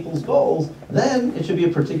influencing people's goals, then it should be a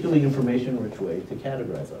particularly information-rich way to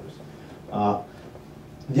categorize others.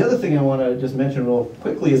 The other thing I want to just mention real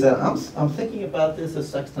quickly is that I'm thinking about this as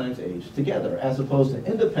sex times age together, as opposed to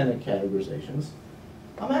independent categorizations.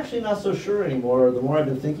 I'm actually not so sure anymore, the more I've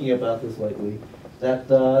been thinking about this lately,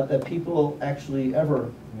 that people actually ever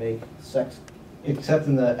make sex, except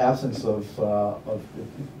in the absence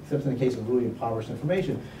except in the case of really impoverished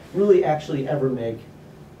information, really actually ever make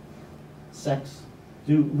sex,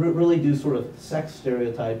 really do sort of sex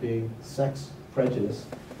stereotyping, sex prejudice.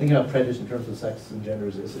 Thinking about prejudice in terms of sex and gender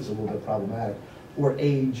is a little bit problematic, or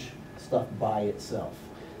age stuff by itself.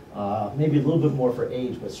 Maybe a little bit more for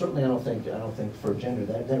age, but certainly I don't think for gender.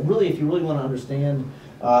 That really, if you really want to understand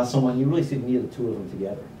someone, you really see the need of the two of them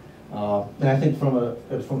together. And I think from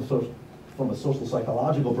a social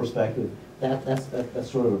psychological perspective, that's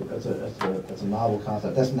sort of that's a novel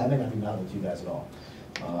concept. That may not be novel to you guys at all.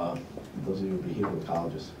 Those of you who are behavioral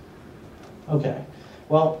ecologists. Okay.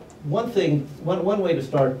 Well, one way to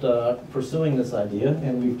start pursuing this idea,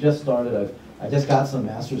 and we've just started. I just got some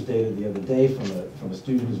master's data the other day from a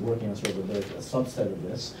student who's working on sort of a subset of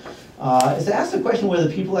this, is to ask the question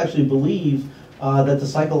whether people actually believe that the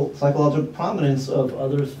psychological prominence of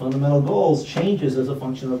others' fundamental goals changes as a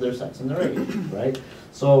function of their sex and their age, right?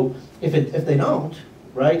 So if they don't,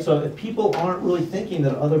 right? So if people aren't really thinking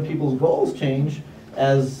that other people's goals change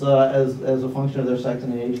as a function of their sex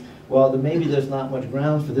and age, well, then maybe there's not much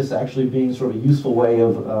grounds for this actually being sort of a useful way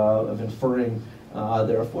of inferring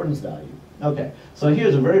their affordance value. Okay, so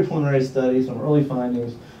here's a very preliminary study, some early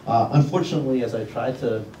findings. Unfortunately, as I tried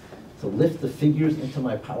to lift the figures into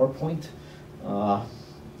my PowerPoint, I'm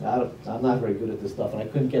not very good at this stuff, and I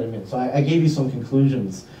couldn't get them in. So I gave you some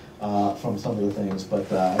conclusions from some of the things, but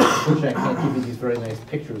unfortunately I can't give you these very nice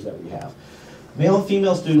pictures that we have. Male and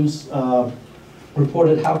female students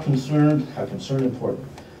reported how concerned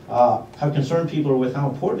people are with how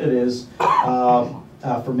important it is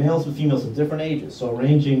for males and females at different ages, so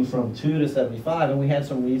ranging from 2 to 75, and we had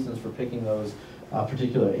some reasons for picking those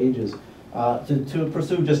particular ages, to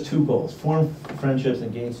pursue just 2 goals: form friendships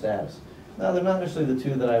and gain status. Now, they're not necessarily the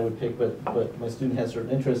 2 that I would pick, but my student has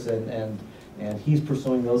certain interests, and he's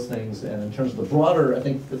pursuing those things. And in terms of the broader, I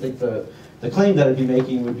think the claim that I'd be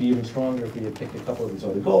making would be even stronger if we had picked a couple of these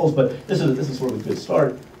other goals, but this is sort of a good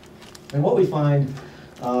start. And what we find,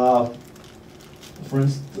 for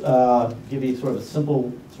instance, give you sort of a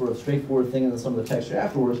simple, sort of straightforward thing in some of the text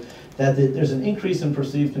afterwards, that there's an increase in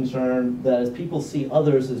perceived concern, that as people see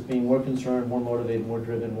others as being more concerned, more motivated, more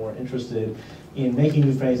driven, more interested in making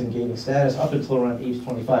new friends and gaining status up until around age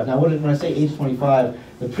 25. Now, when I say age 25,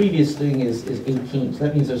 the previous thing is 18. So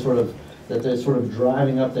that means they're sort of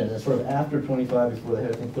driving up there, and then sort of after 25, before they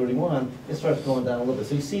hit, I think, 31, it starts going down a little bit.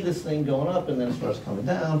 So you see this thing going up, and then it starts coming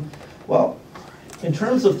down. Well, in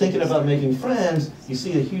terms of thinking about making friends, you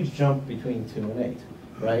see a huge jump between 2 and 8,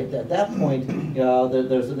 right? At that point,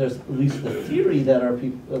 there's at least the theory that our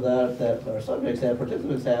people, that our subjects have,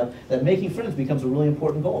 participants have, that making friends becomes a really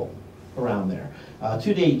important goal around there.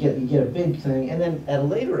 2 to 8, you get a big thing, and then at a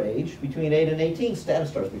later age, between 8 and 18, status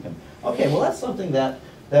starts becoming. Okay, well, that's something that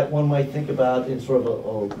one might think about in sort of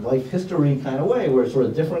a life history kind of way, where sort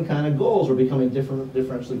of different kind of goals are becoming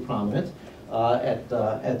differentially prominent at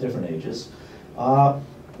different ages. And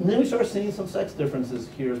then we start seeing some sex differences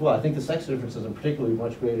here as well. I think the sex differences are particularly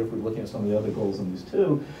much greater if we're looking at some of the other goals in these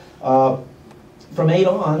 2. From 8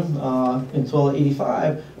 on until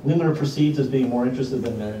 85, women are perceived as being more interested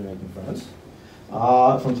than men in making friends.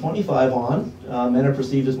 From 25 on, men are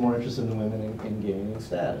perceived as more interested than women in gaining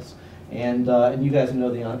status. And you guys who know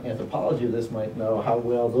the anthropology of this might know how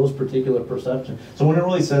well those particular perceptions. So when it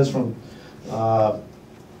really says from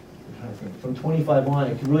 25 on,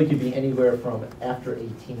 it really could be anywhere from after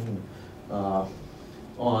 18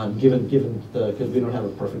 on, given because we don't have a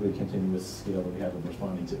perfectly continuous scale that we have been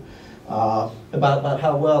responding to. About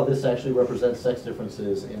how well this actually represents sex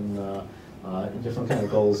differences in different kind of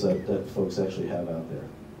goals that folks actually have out there.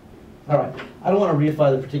 All right, I don't want to reify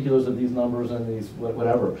the particulars of these numbers and these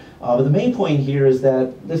whatever, but the main point here is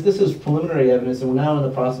that this is preliminary evidence, and we're now in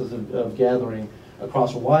the process of gathering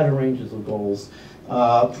across a wider ranges of goals,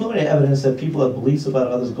 preliminary evidence that people have beliefs about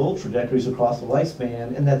others' goal trajectories across the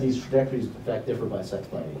lifespan, and that these trajectories in fact differ by sex,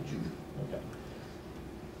 by age. Okay.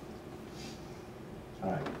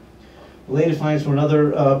 All right. Related findings from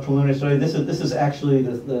another preliminary study. This is actually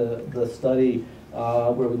the study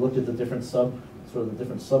where we looked at the different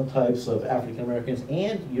subtypes of African Americans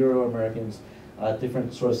and Euro Americans,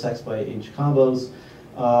 different sort of sex by age combos.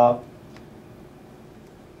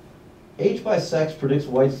 Age by sex predicts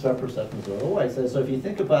white threat perceptions of other whites. So if you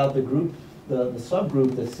think about the group, the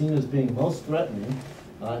subgroup that's seen as being most threatening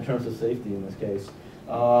in terms of safety in this case,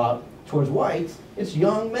 towards whites, it's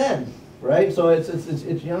young men. Right, so it's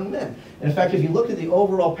young men. And in fact, if you look at the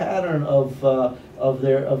overall pattern of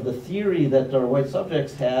the theory that our white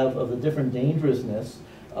subjects have of the different dangerousness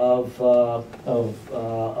of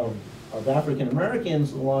African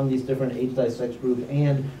Americans along these different age by sex groups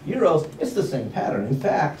and Euros, it's the same pattern. In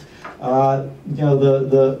fact,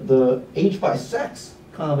 the age by sex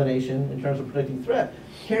combination in terms of predicting threat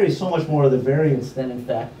carries so much more of the variance than in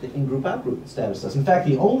fact the in-group out-group status does. In fact,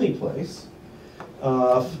 the only place.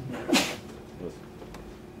 Do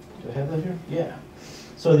I have that here? Yeah.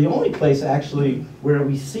 So the only place actually where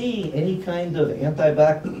we see any kind of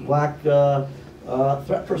anti-black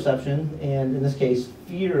threat perception, and in this case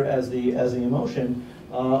fear as the emotion,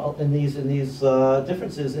 in these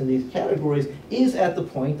differences in these categories, is at the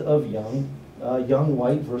point of young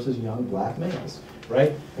white versus young black males.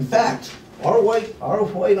 Right. In fact, our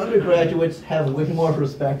white undergraduates have way more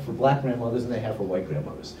respect for black grandmothers than they have for white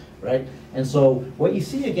grandmothers. Right? And so what you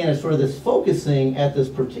see again is sort of this focusing at this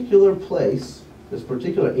particular place, this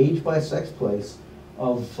particular age by sex place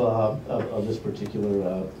of this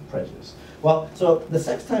particular prejudice. Well, so the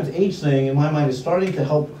sex times age thing, in my mind, is starting to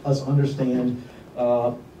help us understand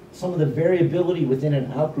some of the variability within an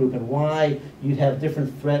outgroup and why you'd have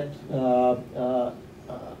different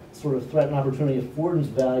sort of threat and opportunity affordance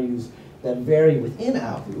values that vary within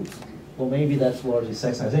outgroups. Well, maybe that's largely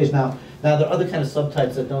sex times age. Now there are other kind of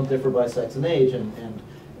subtypes that don't differ by sex and age, and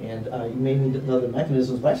you may need other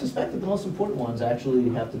mechanisms, but I suspect that the most important ones actually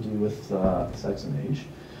have to do with sex and age.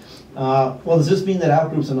 Well, does this mean that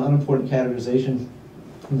outgroups are an unimportant categorization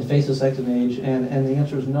in the face of sex and age? And the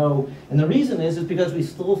answer is no. And the reason is because we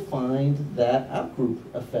still find that outgroup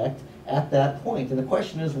effect at that point. And the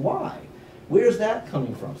question is why? Where's that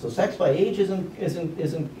coming from? So sex by age isn't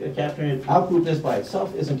capturing it. Outgroupness by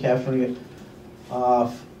itself isn't capturing it.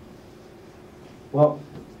 Well,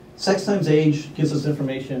 sex times age gives us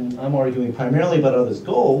information, I'm arguing, primarily about others'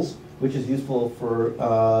 goals, which is useful for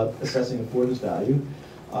assessing affordance value.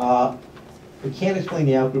 It can't explain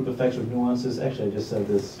the outgroup effects or nuances. Actually, I just said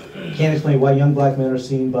this. It can't explain why young black men are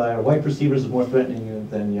seen by our white perceivers as more threatening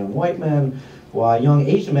than young white men. Why young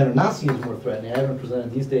Asian men are not seen as more threatening. I haven't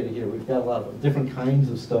presented these data here. We've got a lot of different kinds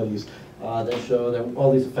of studies that show that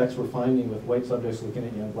all these effects we're finding with white subjects looking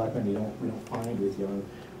at young black men, we don't find with young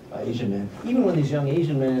Asian men. Even when these young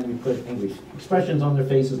Asian men, we put English expressions on their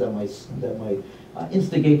faces that might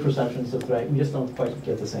instigate perceptions of threat, we just don't quite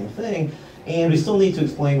get the same thing. And we still need to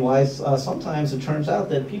explain why sometimes it turns out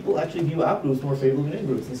that people actually view outgroups more favorably than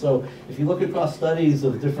in-groups. And so if you look across studies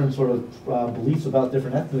of different sort of beliefs about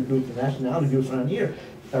different ethnic groups and nationality groups around here,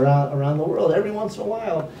 around the world, every once in a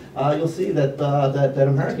while, you'll see that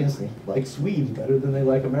Americans like Swedes better than they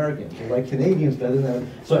like Americans, or like Canadians better than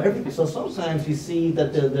so sometimes you see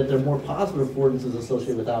that there are more positive affordances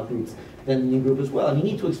associated with outgroups than the in-group as well, and you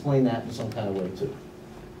need to explain that in some kind of way too.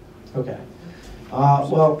 Okay.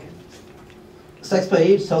 Well, sex by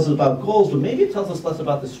age tells us about goals, but maybe it tells us less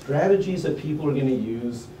about the strategies that people are going to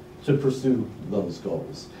use to pursue those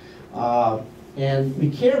goals. And we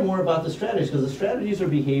care more about the strategies because the strategies are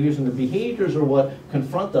behaviors, and the behaviors are what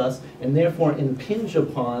confront us and therefore impinge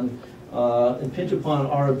upon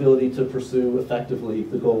our ability to pursue effectively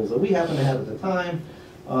the goals that we happen to have at the time.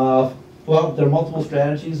 Well, there are multiple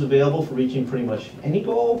strategies available for reaching pretty much any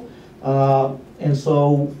goal. And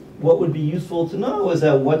so what would be useful to know is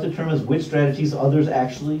that what determines which strategies others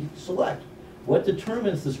actually select. What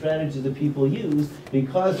determines the strategies that people use?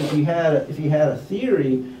 Because if you had a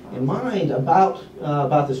theory in mind about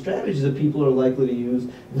the strategies that people are likely to use,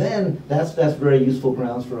 then that's very useful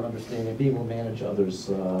grounds for understanding, being able to manage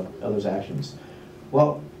others' actions.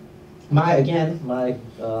 Well, my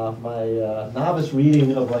novice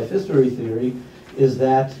reading of life history theory is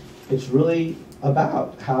that it's really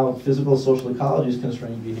about how physical social ecologies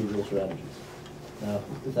constrain behavioral strategies. Now,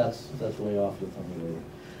 if that's way off, you'll tell me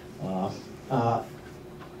later.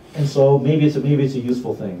 And so maybe it's a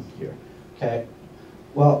useful thing here. Okay.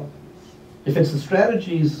 Well, if it's the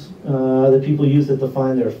strategies that people use that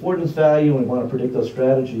define their affordance value, and we want to predict those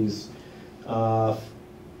strategies,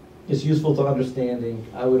 it's useful to understanding,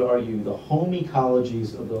 I would argue, the home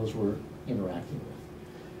ecologies of those we're interacting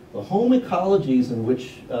with. The home ecologies in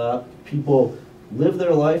which people live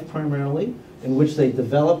their life primarily, in which they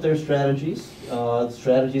develop their strategies,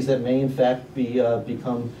 strategies that may in fact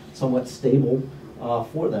become somewhat stable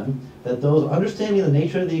for them, that those understanding the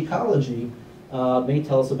nature of the ecology may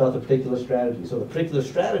tell us about the particular strategy. So the particular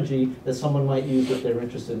strategy that someone might use if they're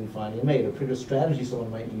interested in finding a mate, or particular strategy someone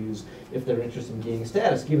might use if they're interested in gaining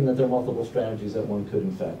status, given that there are multiple strategies that one could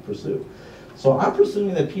in fact pursue. So I'm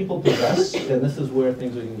presuming that people possess, and this is where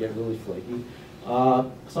things are going to get really flaky,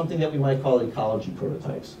 something that we might call ecology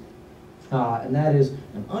prototypes. And that is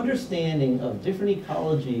an understanding of different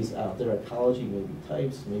ecologies out there. Ecology may be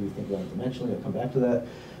types, maybe think about it dimensionally, I'll come back to that,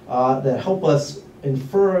 that help us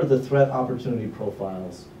infer the threat opportunity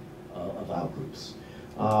profiles of outgroups.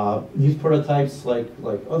 These prototypes, like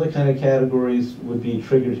other kind of categories, would be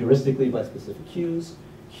triggered heuristically by specific cues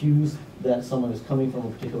that someone is coming from a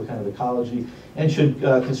particular kind of ecology, and should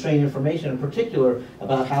constrain information in particular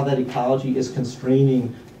about how that ecology is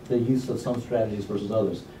constraining the use of some strategies versus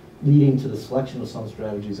others, leading to the selection of some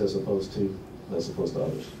strategies as opposed to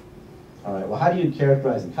others. All right, well, how do you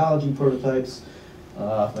characterize ecology prototypes?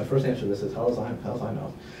 My first answer to this is, how does I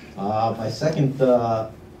know? My second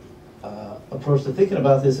approach to thinking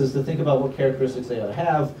about this is to think about what characteristics they ought to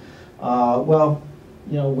have. Well,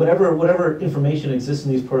 you know, whatever information exists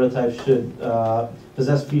in these prototypes should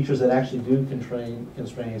possess features that actually do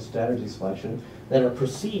constrain strategy selection, that are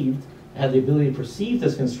perceived, have the ability to perceive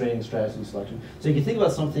this constraining strategy selection. So you can think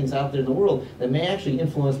about some things out there in the world that may actually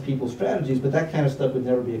influence people's strategies, but that kind of stuff would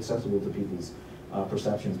never be accessible to people's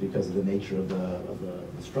perceptions because of the nature of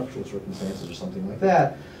the structural circumstances or something like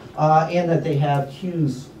that, and that they have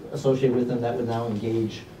cues associated with them that would now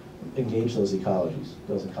engage those ecologies,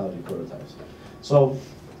 those ecology prototypes. So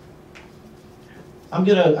I'm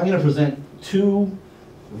gonna present two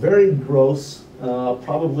very gross,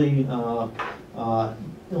 probably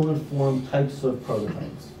ill-informed types of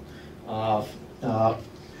prototypes.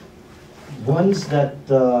 Ones that,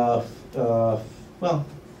 well,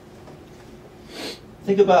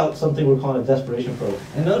 think about something we're calling a desperation probe.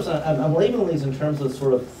 And notice I'm labeling these in terms of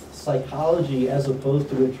sort of psychology as opposed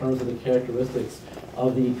to in terms of the characteristics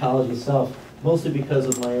of the ecology itself, mostly because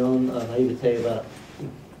of my own naivete about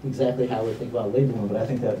exactly how we think about labeling them, but I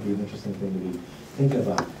think that would be an interesting thing to be thinking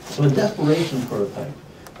about. So a desperation prototype.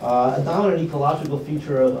 A dominant ecological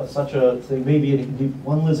feature of such a thing, maybe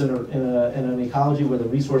one lives in an ecology where the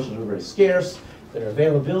resources are very scarce, their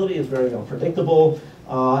availability is very unpredictable,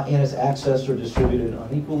 and its access are distributed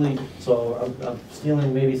unequally. So I'm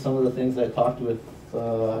stealing maybe some of the things that I talked with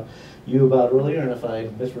you about earlier, and if I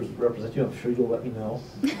misrepresent you, I'm sure you'll let me know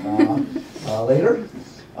later.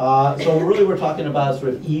 So really we're talking about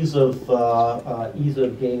sort of ease of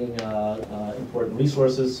gaining important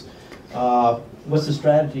resources. What's the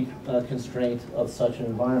strategy constraint of such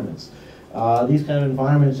environments? These kind of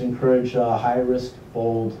environments encourage high risk,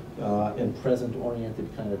 bold, and present-oriented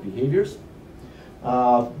kind of behaviors.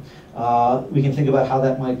 We can think about how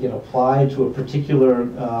that might get applied to a particular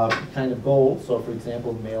kind of goal. So for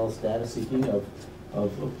example, male status seeking of a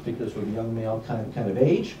particular sort of young male kind of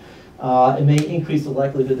age. It may increase the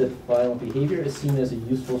likelihood that violent behavior is seen as a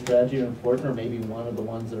useful strategy or important, or maybe one of the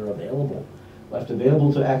ones that are left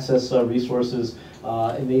available to access resources.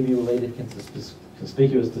 It may be related to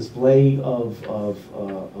conspicuous display of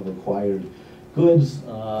acquired goods.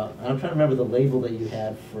 I'm trying to remember the label that you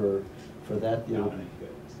had for that.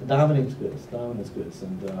 Dominance goods,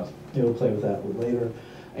 and we'll play with that a little later.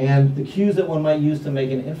 And the cues that one might use to make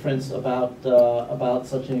an inference about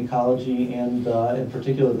such an ecology, and in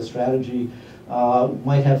particular the strategy,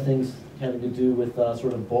 might have things having to do with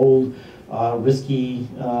sort of bold, risky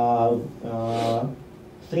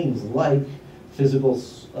things like physical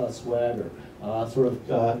swagger, sort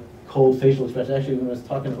of cold facial expression. Actually, when I was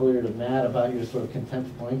talking earlier to Matt about your sort of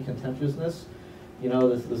contemptuousness, you know,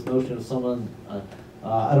 this notion of someone,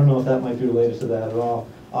 I don't know if that might be related to that at all.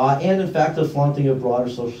 And in fact, the flaunting of broader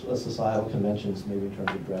societal conventions, maybe in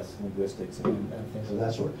terms of dress, linguistics, and things of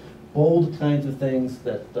that sort. Bold kinds of things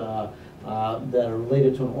that that are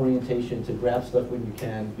related to an orientation to grab stuff when you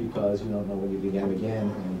can because you don't know when you began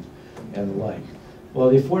again, and the like. Well,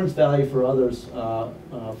 the affordance value for others,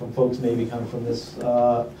 from folks maybe coming from this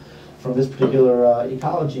particular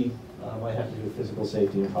ecology, might have to do with physical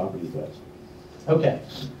safety and property threats. Okay,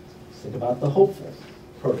 let's think about the hopeful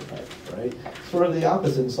prototype, right? Sort of the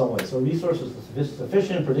opposite in some ways. So resources are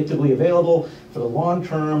sufficient, predictably available for the long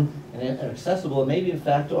term, and accessible, and maybe in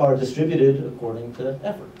fact are distributed according to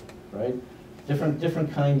effort, right?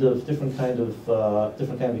 Different kind of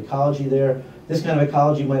ecology there. This kind of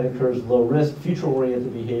ecology might encourage low risk,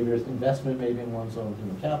 future-oriented behaviors, investment maybe in one's own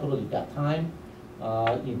human capital. You've got time.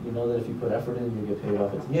 You know that if you put effort in, you get paid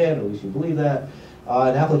off at the end, or at least you believe that.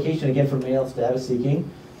 An application again for male status seeking.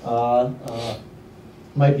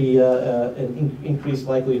 Might be an increased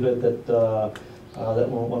likelihood that that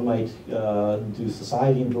one might do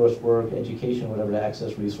society-endorsed work, education, whatever, to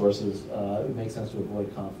access resources. It makes sense to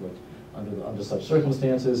avoid conflict under such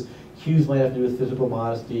circumstances. Cues might have to do with physical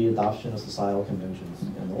modesty, adoption of societal conventions,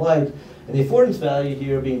 and the like. And the affordance value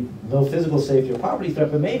here being no physical safety or property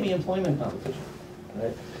threat, but maybe employment competition.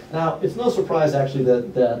 Right? Now, it's no surprise actually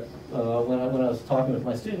that when I was talking with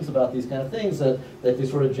my students about these kind of things, that they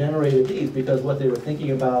sort of generated these, because what they were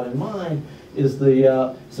thinking about in mind is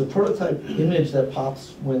the prototype image that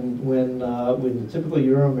pops when the typical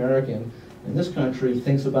Euro-American in this country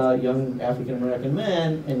thinks about young African-American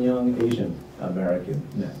men and young Asian-American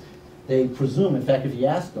men. They presume, in fact, if you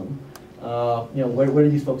ask them, you know, where do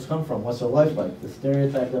these folks come from? What's their life like? The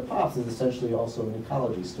stereotype that pops is essentially also an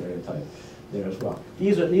ecology stereotype there as well.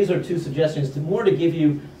 These are two suggestions to give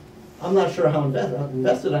you. I'm not sure how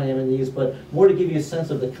invested I am in these, but more to give you a sense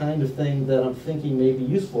of the kind of thing that I'm thinking may be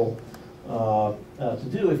useful to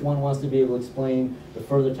do if one wants to be able to explain the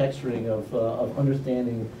further texturing of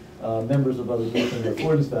understanding members of other groups and their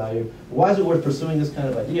affordance value. Why is it worth pursuing this kind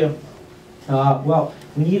of idea? Well,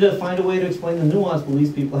 we need to find a way to explain the nuanced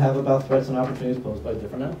beliefs people have about threats and opportunities posed by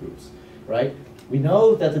different outgroups, right? We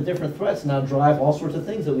know that the different threats now drive all sorts of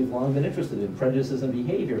things that we've long been interested in, prejudices and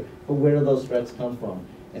behavior, but where do those threats come from?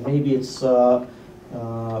 And maybe it's sort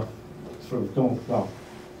of going, well,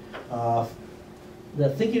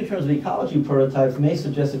 that thinking in terms of ecology prototypes may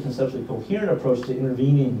suggest a conceptually coherent approach to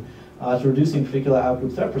intervening, to reducing particular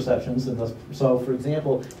outgroup threat perceptions. And thus, so, for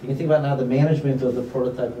example, you can think about now the management of the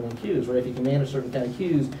prototyping and cues, right? If you can manage certain kind of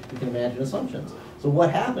cues, you can imagine assumptions. So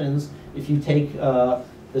what happens if you take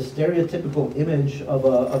the stereotypical image of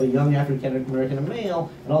a young African-American male,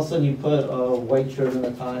 and all of a sudden you put a white shirt and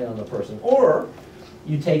a tie on the person? Or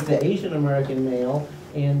you take the Asian-American male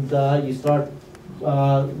and you start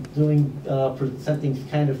presenting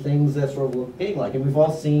kind of things that sort of look pig-like. And we've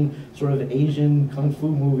all seen sort of Asian kung fu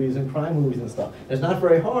movies and crime movies and stuff. It's not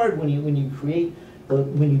very hard when you create,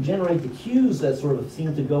 when you generate the cues that sort of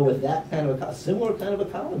seem to go with that kind of a similar kind of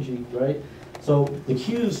ecology, right? So the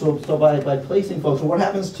cues, so by placing folks, so what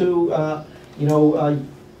happens to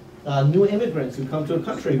new immigrants who come to a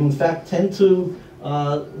country who in fact tend to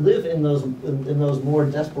live in those more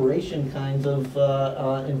desperation kinds of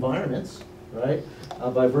environments, right?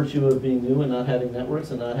 By virtue of being new and not having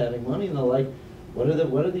networks and not having money, and they're like, what are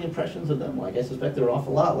the impressions of them like? I suspect they're an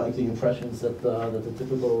awful lot like the impressions that the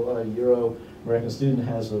typical Euro-American student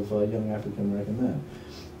has of young African-American men.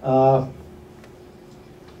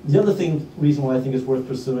 The other reason why I think it's worth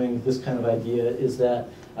pursuing this kind of idea is that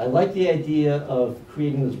I like the idea of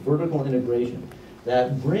creating this vertical integration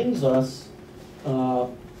that brings us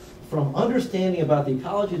from understanding about the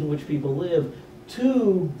ecologies in which people live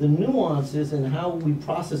to the nuances and how we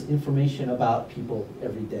process information about people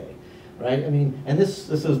every day, right? I mean, and this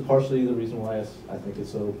is partially the reason why I think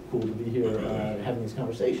it's so cool to be here having these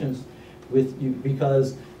conversations with you,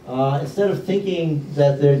 because instead of thinking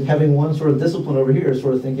that they're having one sort of discipline over here,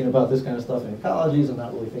 sort of thinking about this kind of stuff in ecologies and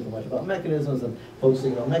not really thinking much about mechanisms and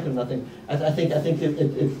focusing on mechanisms, I think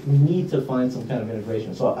we need to find some kind of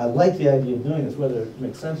integration. So I like the idea of doing this, whether it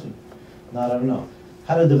makes sense or not, I don't know.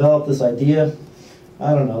 How to develop this idea?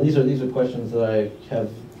 I don't know. These are questions that I have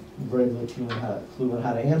very little clue on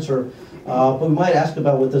how to answer. But we might ask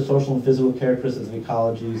about what the social and physical characteristics of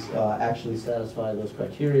ecologies actually satisfy those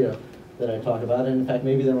criteria that I talk about. And in fact,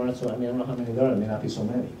 maybe there aren't so, I don't know how many there are, there may not be so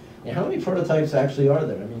many. And how many prototypes actually are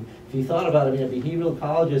there? I mean, if you thought about it, a behavioral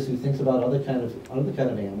ecologist who thinks about other kind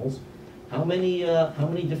of animals, how many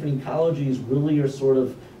different ecologies really are sort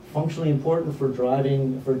of functionally important for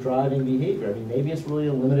driving behavior? I mean, maybe it's really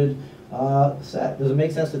a limited set. Does it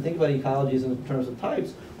make sense to think about ecologies in terms of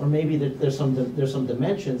types, or maybe there's some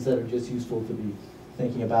dimensions that are just useful to be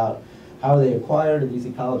thinking about? How are they acquired? Are these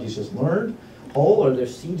ecologies just learned whole? Are there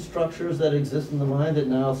seed structures that exist in the mind that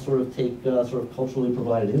now sort of take sort of culturally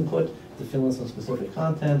provided input to fill in some specific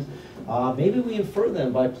content? Maybe we infer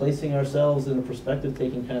them by placing ourselves in a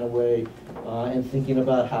perspective-taking kind of way and thinking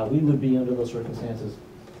about how we would be under those circumstances.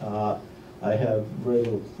 I have very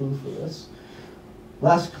little clue for this.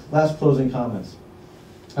 Last closing comments.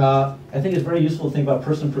 I think it's very useful to think about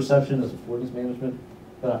person perception as affordance management.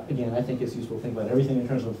 But again, I think it's useful to think about everything in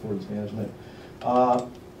terms of affordance management.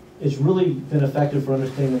 It's really been effective for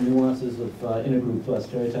understanding the nuances of intergroup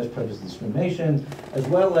stereotypes, prejudice, and discrimination, as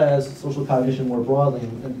well as social cognition more broadly.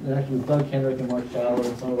 And actually with Doug Kendrick and Mark Schaller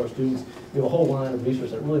and some of our students, we have a whole line of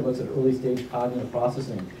research that really looks at early stage cognitive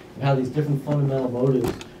processing and how these different fundamental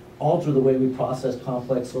motives alter the way we process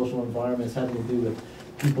complex social environments having to do with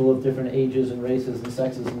people of different ages and races and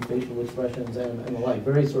sexes and facial expressions and the like.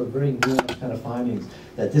 Very nuanced kind of findings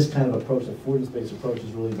that this kind of approach, affordance-based approach,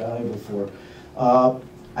 is really valuable for.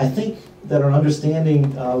 I think that our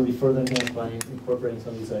understanding would be further enhanced by incorporating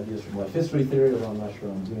some of these ideas from life history theory, although I'm not sure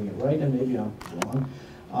I'm doing it right, and maybe I'm wrong.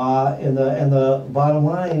 And the bottom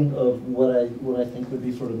line of what I think would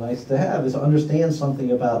be sort of nice to have is to understand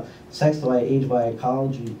something about sex by age by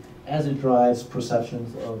ecology as it drives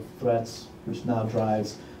perceptions of threats, which now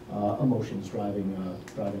drives emotions driving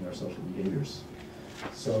our social behaviors.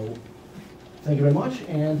 So thank you very much,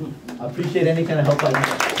 and I appreciate any kind of help I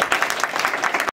can get.